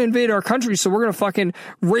 You're going to invade our country, so we're going to fucking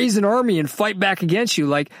raise an army and fight back against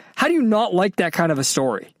you. How do you not like that kind of a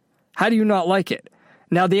story? How do you not like it?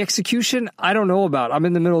 Now, the execution, I don't know about. I'm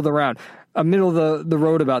in the middle of the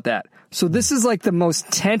road about that. So this is the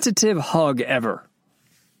most tentative hug ever.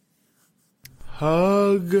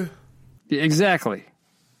 Hug? Exactly.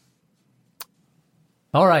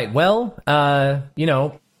 All right. Well,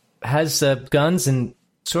 has guns and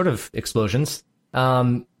sort of explosions.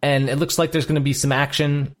 And it looks like there's going to be some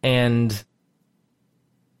action, and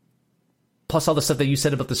plus all the stuff that you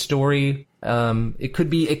said about the story. It could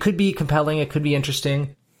be compelling. It could be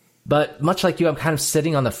interesting. But much like you, I'm kind of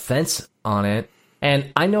sitting on the fence on it.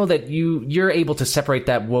 And I know that you're able to separate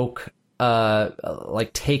that woke,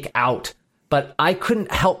 take out. But I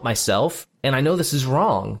couldn't help myself, and I know this is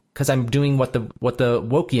wrong because I'm doing what the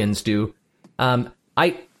Wokians do,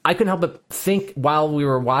 I couldn't help but think while we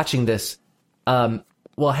were watching this,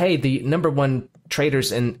 well, hey, the number one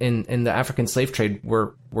traders in the African slave trade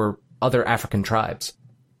were other African tribes,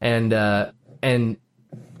 and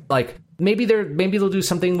like maybe they'll do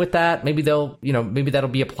something with that. Maybe maybe that'll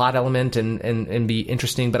be a plot element and be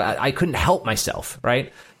interesting. But I couldn't help myself,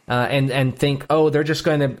 right? And think, oh, they're just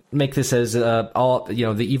going to make this as all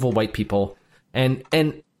the evil white people and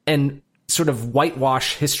sort of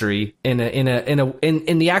whitewash history in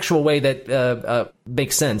the actual way that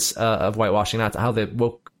makes sense of whitewashing, not how the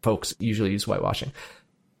woke folks usually use whitewashing.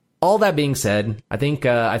 All that being said, I think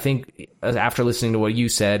after listening to what you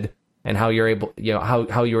said and how you're able,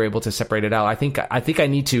 how you were able to separate it out, I think I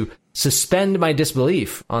need to suspend my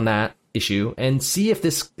disbelief on that issue and see if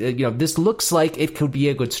this this looks like it could be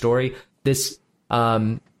a good story. This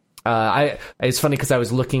it's funny because I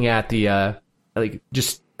was looking at the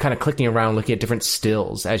just kind of clicking around, looking at different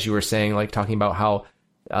stills as you were saying, like talking about how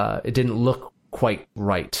it didn't look quite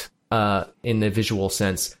right in the visual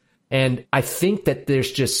sense. And I think that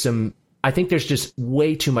there's just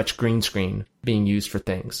way too much green screen being used for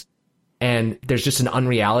things, and there's just an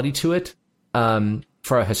unreality to it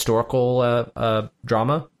for a historical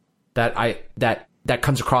drama that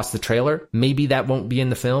comes across the trailer. Maybe that won't be in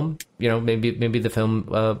the film. Maybe the film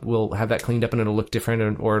will have that cleaned up and it'll look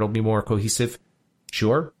different, or it'll be more cohesive.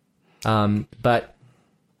 Sure. But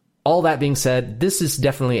all that being said, this is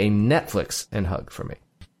definitely a Netflix and hug for me.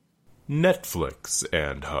 Netflix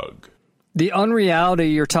and hug. The unreality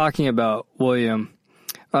you're talking about, William,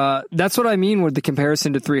 that's what I mean with the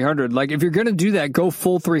comparison to 300. Like, if you're going to do that, go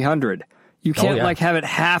full 300. You can't have it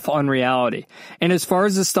half unreality. And as far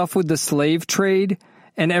as the stuff with the slave trade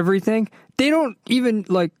and everything, they don't even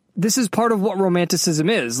this is part of what romanticism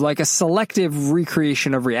is, like a selective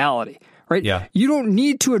recreation of reality, right? Yeah. You don't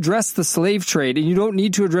need to address the slave trade, and you don't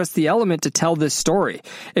need to address the element to tell this story.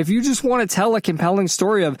 If you just want to tell a compelling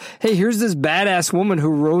story of, hey, here's this badass woman who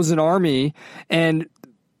rose an army and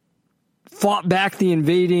fought back the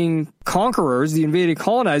invading conquerors, the invading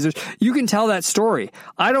colonizers, you can tell that story.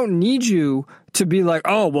 I don't need you to be like,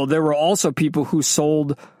 oh, well, there were also people who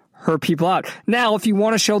sold her people out. Now, if you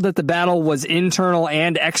want to show that the battle was internal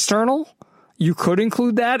and external, you could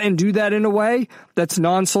include that and do that in a way that's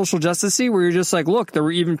non-social justice-y, where you're just like, look, there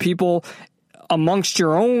were even people amongst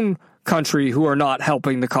your own country who are not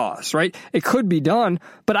helping the cause, right? It could be done,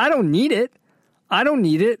 but I don't need it.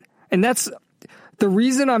 And that's the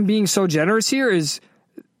reason I'm being so generous here. Is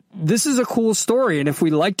this is a cool story, and if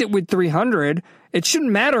we liked it with 300, it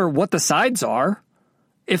shouldn't matter what the sides are.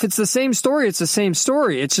 If it's the same story, it's the same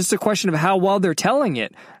story. It's just a question of how well they're telling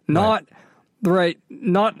it, not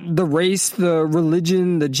not the race, the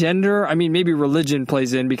religion, the gender. I mean, maybe religion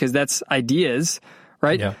plays in because that's ideas,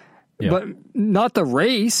 right? Yeah. But not the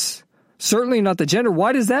race, certainly not the gender.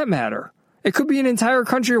 Why does that matter? It could be an entire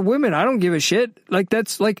country of women. I don't give a shit.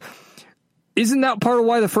 Isn't that part of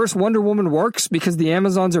why the first Wonder Woman works? Because the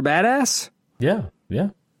Amazons are badass? Yeah.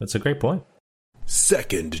 That's a great point.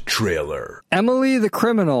 Second trailer. Emily the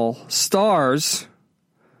Criminal stars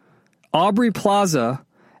Aubrey Plaza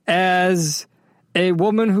as a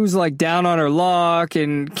woman who's down on her luck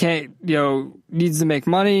and can't, needs to make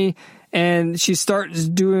money. And she starts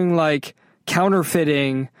doing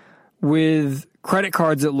counterfeiting with credit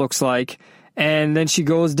cards, it looks like. And then she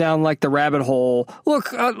goes down the rabbit hole.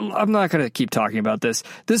 Look, I'm not going to keep talking about this.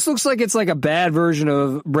 This looks like it's a bad version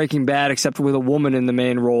of Breaking Bad, except with a woman in the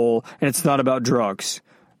main role, and it's not about drugs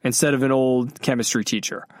instead of an old chemistry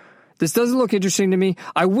teacher. This doesn't look interesting to me.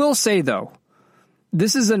 I will say, though,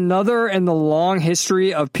 this is another in the long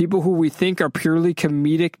history of people who we think are purely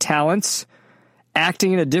comedic talents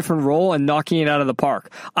acting in a different role and knocking it out of the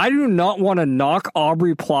park. I do not want to knock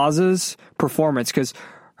Aubrey Plaza's performance, because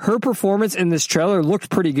her performance in this trailer looked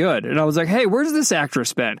pretty good. And I was like, hey, where's this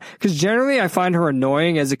actress been? Because generally I find her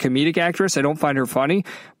annoying as a comedic actress. I don't find her funny.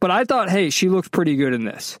 But I thought, hey, she looked pretty good in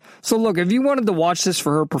this. So look, if you wanted to watch this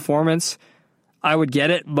for her performance, I would get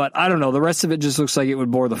it. But I don't know. The rest of it just looks like it would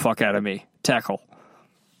bore the fuck out of me. Tackle.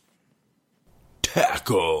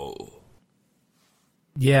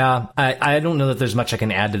 Yeah, I don't know that there's much I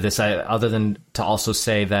can add to this other than to also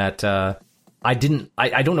say that I don't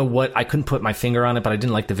know what, I couldn't put my finger on it, but I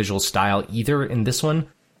didn't like the visual style either in this one.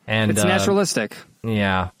 And it's naturalistic.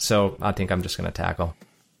 Yeah, so I think I'm just going to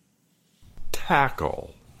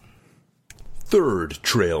tackle. Third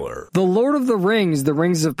trailer. The Lord of the Rings, The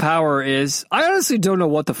Rings of Power is, I honestly don't know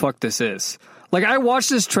what the fuck this is. I watched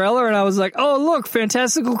this trailer and I was like, oh, look,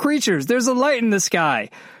 fantastical creatures. There's a light in the sky.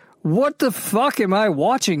 What the fuck am I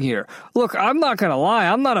watching here? Look, I'm not going to lie.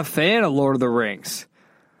 I'm not a fan of Lord of the Rings.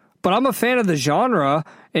 But I'm a fan of the genre,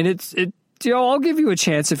 and it I'll give you a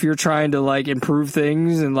chance if you're trying to like improve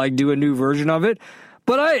things and like do a new version of it.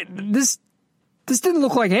 But this didn't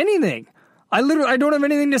look like anything. I don't have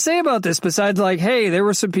anything to say about this besides like, hey, there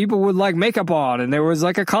were some people with like makeup on and there was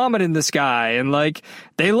like a comet in the sky and like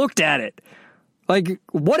they looked at it. Like,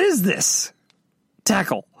 what is this?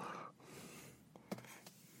 Tackle.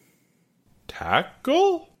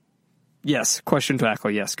 Tackle? Yes. Question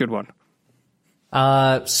tackle. Yes. Good one.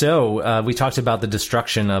 So we talked about the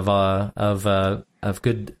destruction of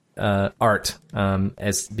good art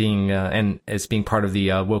as being part of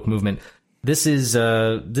the woke movement. This is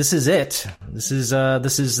it. This is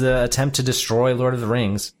the attempt to destroy Lord of the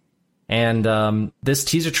Rings, and this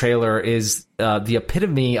teaser trailer is the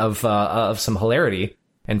epitome of some hilarity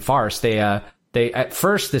and farce. They at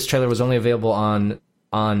first this trailer was only available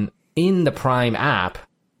in the Prime app,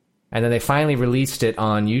 and then they finally released it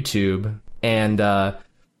on YouTube. And the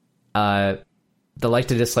like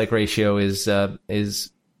to dislike ratio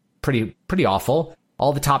is pretty awful.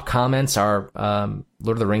 All the top comments are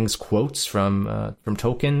Lord of the Rings quotes from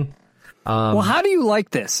Tolkien. Well, how do you like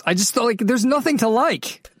this? I just feel like there's nothing to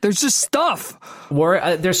like. There's just stuff.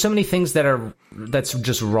 There's so many things that's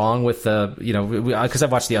just wrong with the because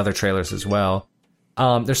I've watched the other trailers as well.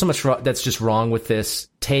 There's so much that's just wrong with this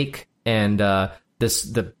take and the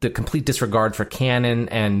complete disregard for canon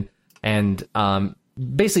and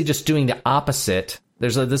basically just doing the opposite.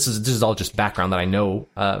 This is all just background that I know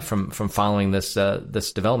from following this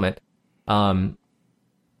development.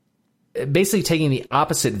 Basically taking the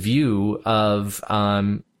opposite view of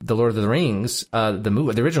the Lord of the Rings,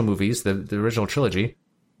 the original movies, the original trilogy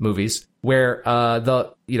movies, where all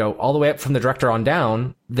the way up from the director on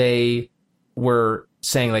down, they were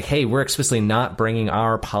saying like, hey, we're explicitly not bringing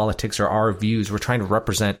our politics or our views. We're trying to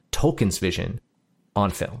represent Tolkien's vision on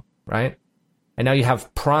film, right? And now you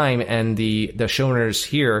have Prime and the showrunners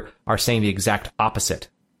here are saying the exact opposite,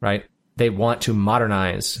 right? They want to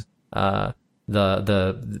modernize the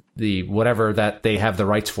whatever that they have the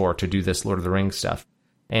rights for to do this Lord of the Rings stuff.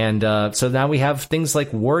 And so now we have things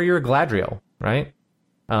like Warrior Galadriel, right?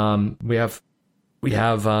 We have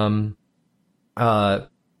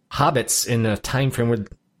hobbits in a time frame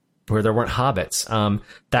where there weren't hobbits.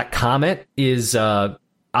 That comet is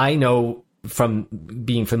I know from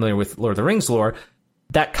being familiar with Lord of the Rings lore,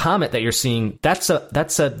 that comet that you're seeing, that's a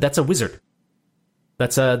wizard.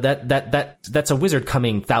 That's a wizard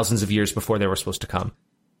coming thousands of years before they were supposed to come.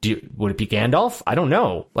 Would it be Gandalf? I don't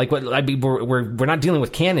know. Like, we're not dealing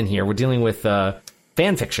with canon here. We're dealing with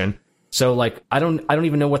fan fiction. So, like, I don't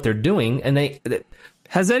even know what they're doing. And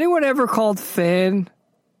has anyone ever called fan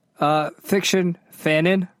fiction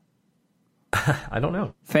fanon? I don't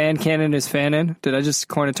know. Fan canon is fanon. Did I just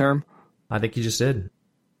coin a term? I think you just did.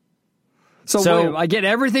 So wait, I get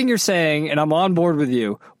everything you're saying, and I'm on board with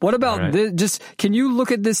you. What about this? Just can you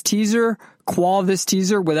look at this teaser, this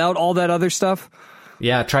teaser without all that other stuff?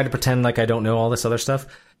 Yeah, try to pretend like I don't know all this other stuff.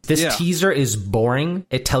 This teaser is boring.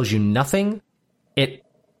 It tells you nothing.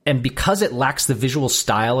 And because it lacks the visual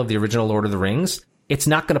style of the original Lord of the Rings, it's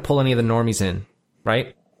not going to pull any of the normies in,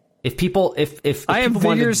 right? If I am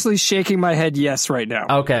vigorously shaking my head yes right now.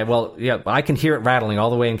 Okay, well, yeah, I can hear it rattling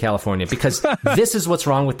all the way in California because this is what's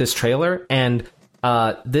wrong with this trailer. And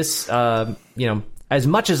as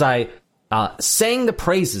much as I sang the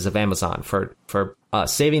praises of Amazon for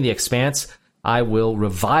saving The Expanse, I will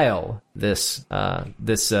revile this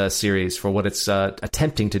series for what it's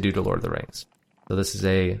attempting to do to Lord of the Rings. So this is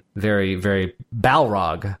a very, very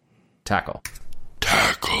Balrog tackle.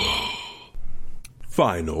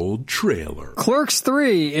 Final trailer. Clerks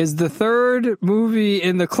 3 is the third movie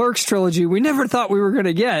in the Clerks trilogy we never thought we were going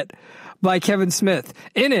to get by Kevin Smith.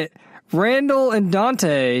 In it, Randall and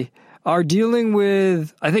Dante are dealing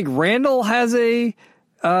with, I think Randall has a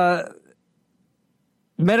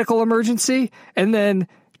medical emergency and then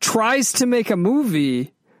tries to make a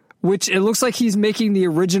movie, which it looks like he's making the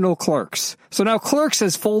original Clerks. So now Clerks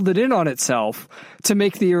has folded in on itself to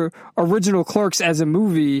make the original Clerks as a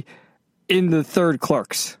movie in the third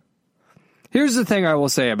Clerks. Here's the thing I will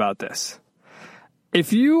say about this.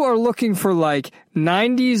 If you are looking for like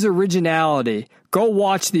 90s originality, go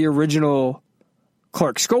watch the original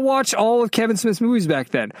Clerks. Go watch all of Kevin Smith's movies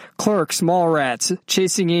back then. Clerks, Mallrats,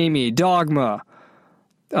 Chasing Amy, Dogma,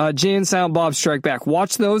 Jay and Silent Bob Strike Back.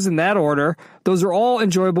 Watch those in that order. Those are all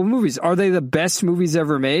enjoyable movies. Are they the best movies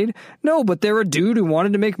ever made? No, but they're a dude who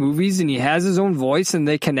wanted to make movies and he has his own voice and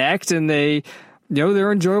they connect and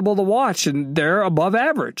they're enjoyable to watch and they're above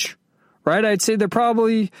average, right? I'd say they're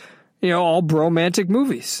probably, all bromantic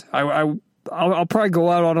movies. I'll probably go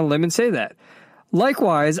out on a limb and say that.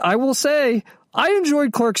 Likewise, I will say I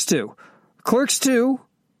enjoyed Clerks 2. Clerks 2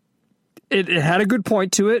 it had a good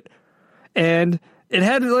point to it, and it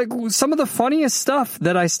had like some of the funniest stuff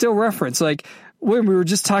that I still reference. Like when we were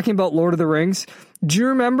just talking about Lord of the Rings, do you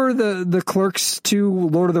remember the Clerks 2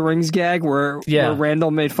 Lord of the Rings gag where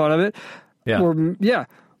Randall made fun of it? Yeah.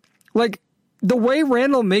 Like the way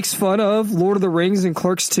Randall makes fun of Lord of the Rings and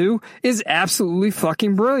Clerks 2 is absolutely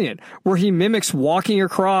fucking brilliant, where he mimics walking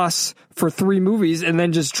across for 3 movies and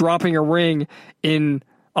then just dropping a ring in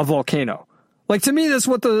a volcano. Like, to me, that's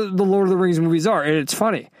what the Lord of the Rings movies are, and it's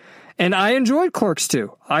funny. And I enjoyed Clerks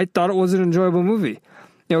 2. I thought it was an enjoyable movie.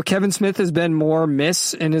 You know, Kevin Smith has been more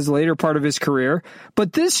miss in his later part of his career,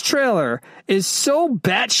 but this trailer is so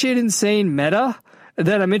batshit insane meta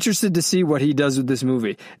that I'm interested to see what he does with this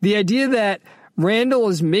movie. The idea that Randall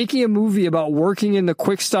is making a movie about working in the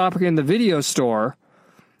quick stop in the video store,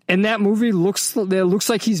 and that movie looks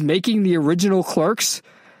like he's making the original Clerks.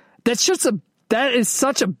 That is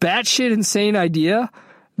such a batshit insane idea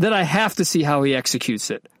that I have to see how he executes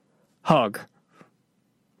it. Hug.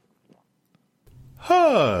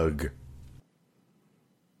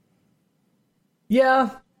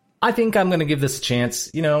 Yeah, I think I'm gonna give this a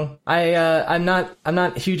chance. You know, I'm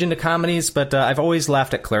not huge into comedies, but I've always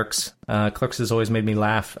laughed at Clerks. Clerks has always made me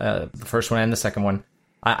laugh. The first one and the second one.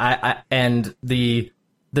 And the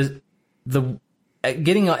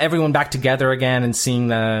getting everyone back together again and seeing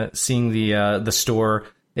the store.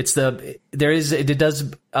 It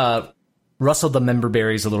does rustle the member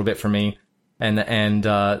berries a little bit for me. And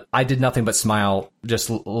I did nothing but smile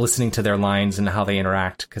just listening to their lines and how they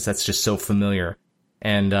interact, because that's just so familiar,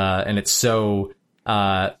 and it's so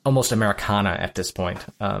almost Americana at this point.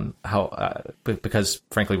 Because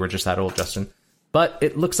frankly we're just that old, Justin. But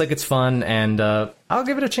it looks like it's fun, and I'll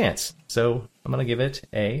give it a chance. So I'm gonna give it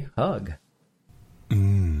a hug.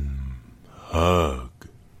 Hug.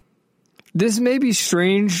 This may be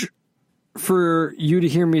strange for you to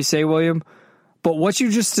hear me say, William, but what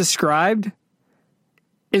you just described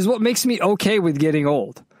is what makes me okay with getting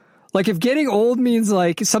old. Like, if getting old means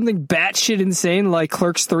like something batshit insane like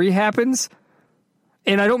Clerks 3 happens,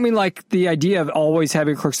 and I don't mean like the idea of always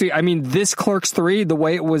having Clerks 3, I mean this Clerks 3, the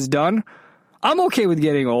way it was done, I'm okay with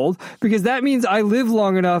getting old, because that means I live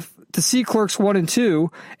long enough to see Clerks 1 and 2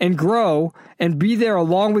 and grow and be there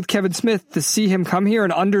along with Kevin Smith to see him come here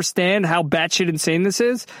and understand how batshit insane this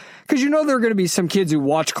is. Because you know there are going to be some kids who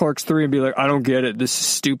watch Clerks 3 and be like, I don't get it, this is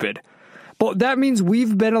stupid. But that means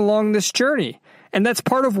we've been along this journey, and that's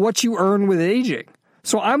part of what you earn with aging.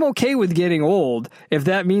 So I'm okay with getting old if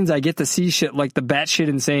that means I get to see shit like the batshit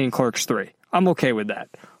insane Clerks 3. I'm okay with that.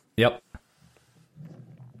 Yep.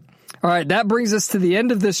 All right, that brings us to the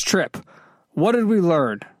end of this trip. What did we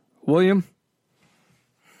learn? William?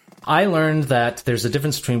 I learned that there's a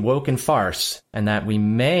difference between woke and farce, and that we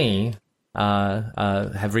may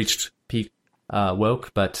have reached peak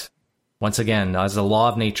woke, but once again, as a law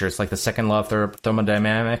of nature, it's like the second law of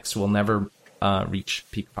thermodynamics, will never reach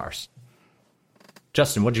peak farce.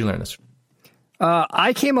 Justin, what did you learn this?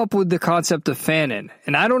 I came up with the concept of fanon,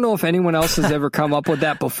 and I don't know if anyone else has ever come up with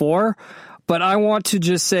that before, but I want to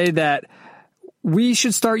just say that we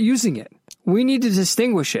should start using it. We need to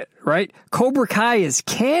distinguish it, right? Cobra Kai is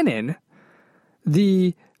canon.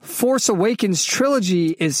 The Force Awakens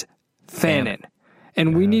trilogy is fanon.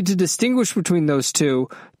 And we need to distinguish between those two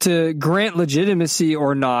to grant legitimacy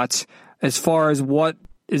or not as far as what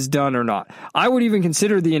is done or not. I would even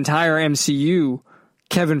consider the entire MCU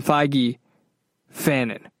Kevin Feige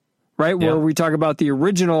fanon, right? Where we talk about the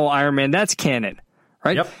original Iron Man, that's canon,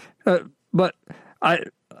 right? Yep. But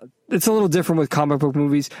it's a little different with comic book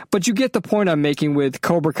movies, but you get the point I'm making with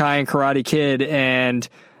Cobra Kai and Karate Kid and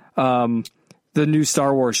the new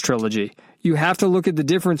Star Wars trilogy. You have to look at the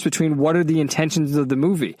difference between what are the intentions of the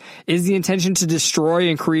movie. Is the intention to destroy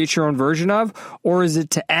and create your own version of, or is it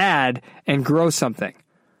to add and grow something?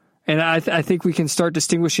 And I think we can start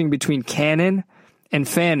distinguishing between canon and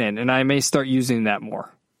fanon, and I may start using that more.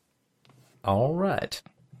 All right.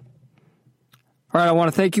 All right, I want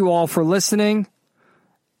to thank you all for listening.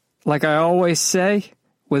 Like I always say,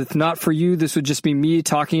 if not for you, this would just be me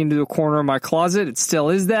talking into a corner of my closet. It still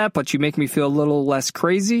is that, but you make me feel a little less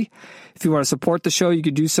crazy. If you want to support the show, you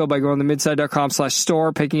could do so by going to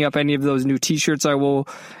midside.com/store, picking up any of those new t-shirts I will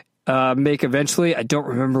make eventually. I don't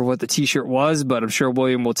remember what the t-shirt was, but I'm sure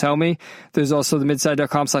William will tell me. There's also the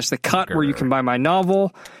midside.com/thecut where you can buy my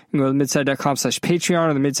novel. You can go to midside.com/Patreon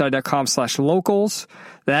or the midside.com/locals.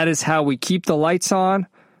 That is how we keep the lights on.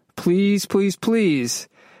 Please, please, please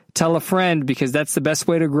tell a friend, because that's the best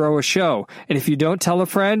way to grow a show. And if you don't tell a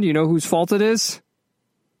friend, you know whose fault it is?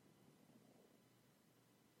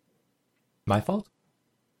 My fault?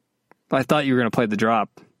 I thought you were going to play the drop.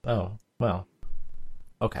 Oh, well.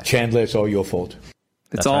 Okay. Chandler, it's all your fault.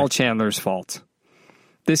 It's all right. Chandler's fault.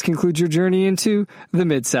 This concludes your journey into the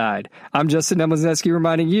Midside. I'm Justin Demlazneski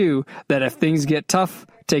reminding you that if things get tough,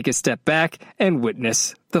 take a step back and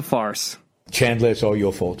witness the farce. Chandler, it's all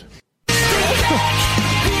your fault.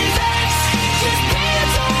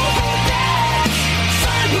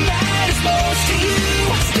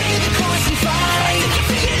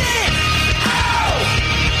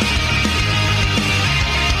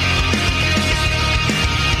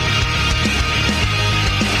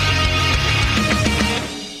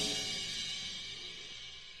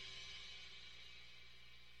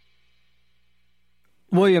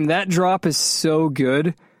 William, that drop is so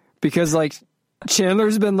good because, like,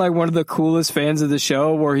 Chandler's been, like, one of the coolest fans of the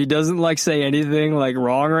show where he doesn't, like, say anything, like,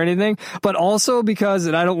 wrong or anything, but also because,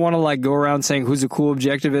 and I don't want to, like, go around saying who's a cool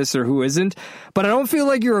objectivist or who isn't, but I don't feel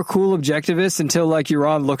like you're a cool objectivist until, like,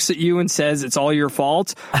 Euron looks at you and says it's all your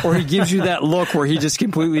fault, or he gives you that look where he just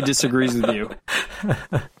completely disagrees with you.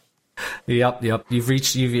 Yep.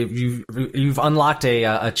 You've unlocked a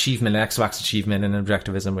achievement, an Xbox achievement in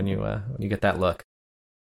objectivism when you get that look.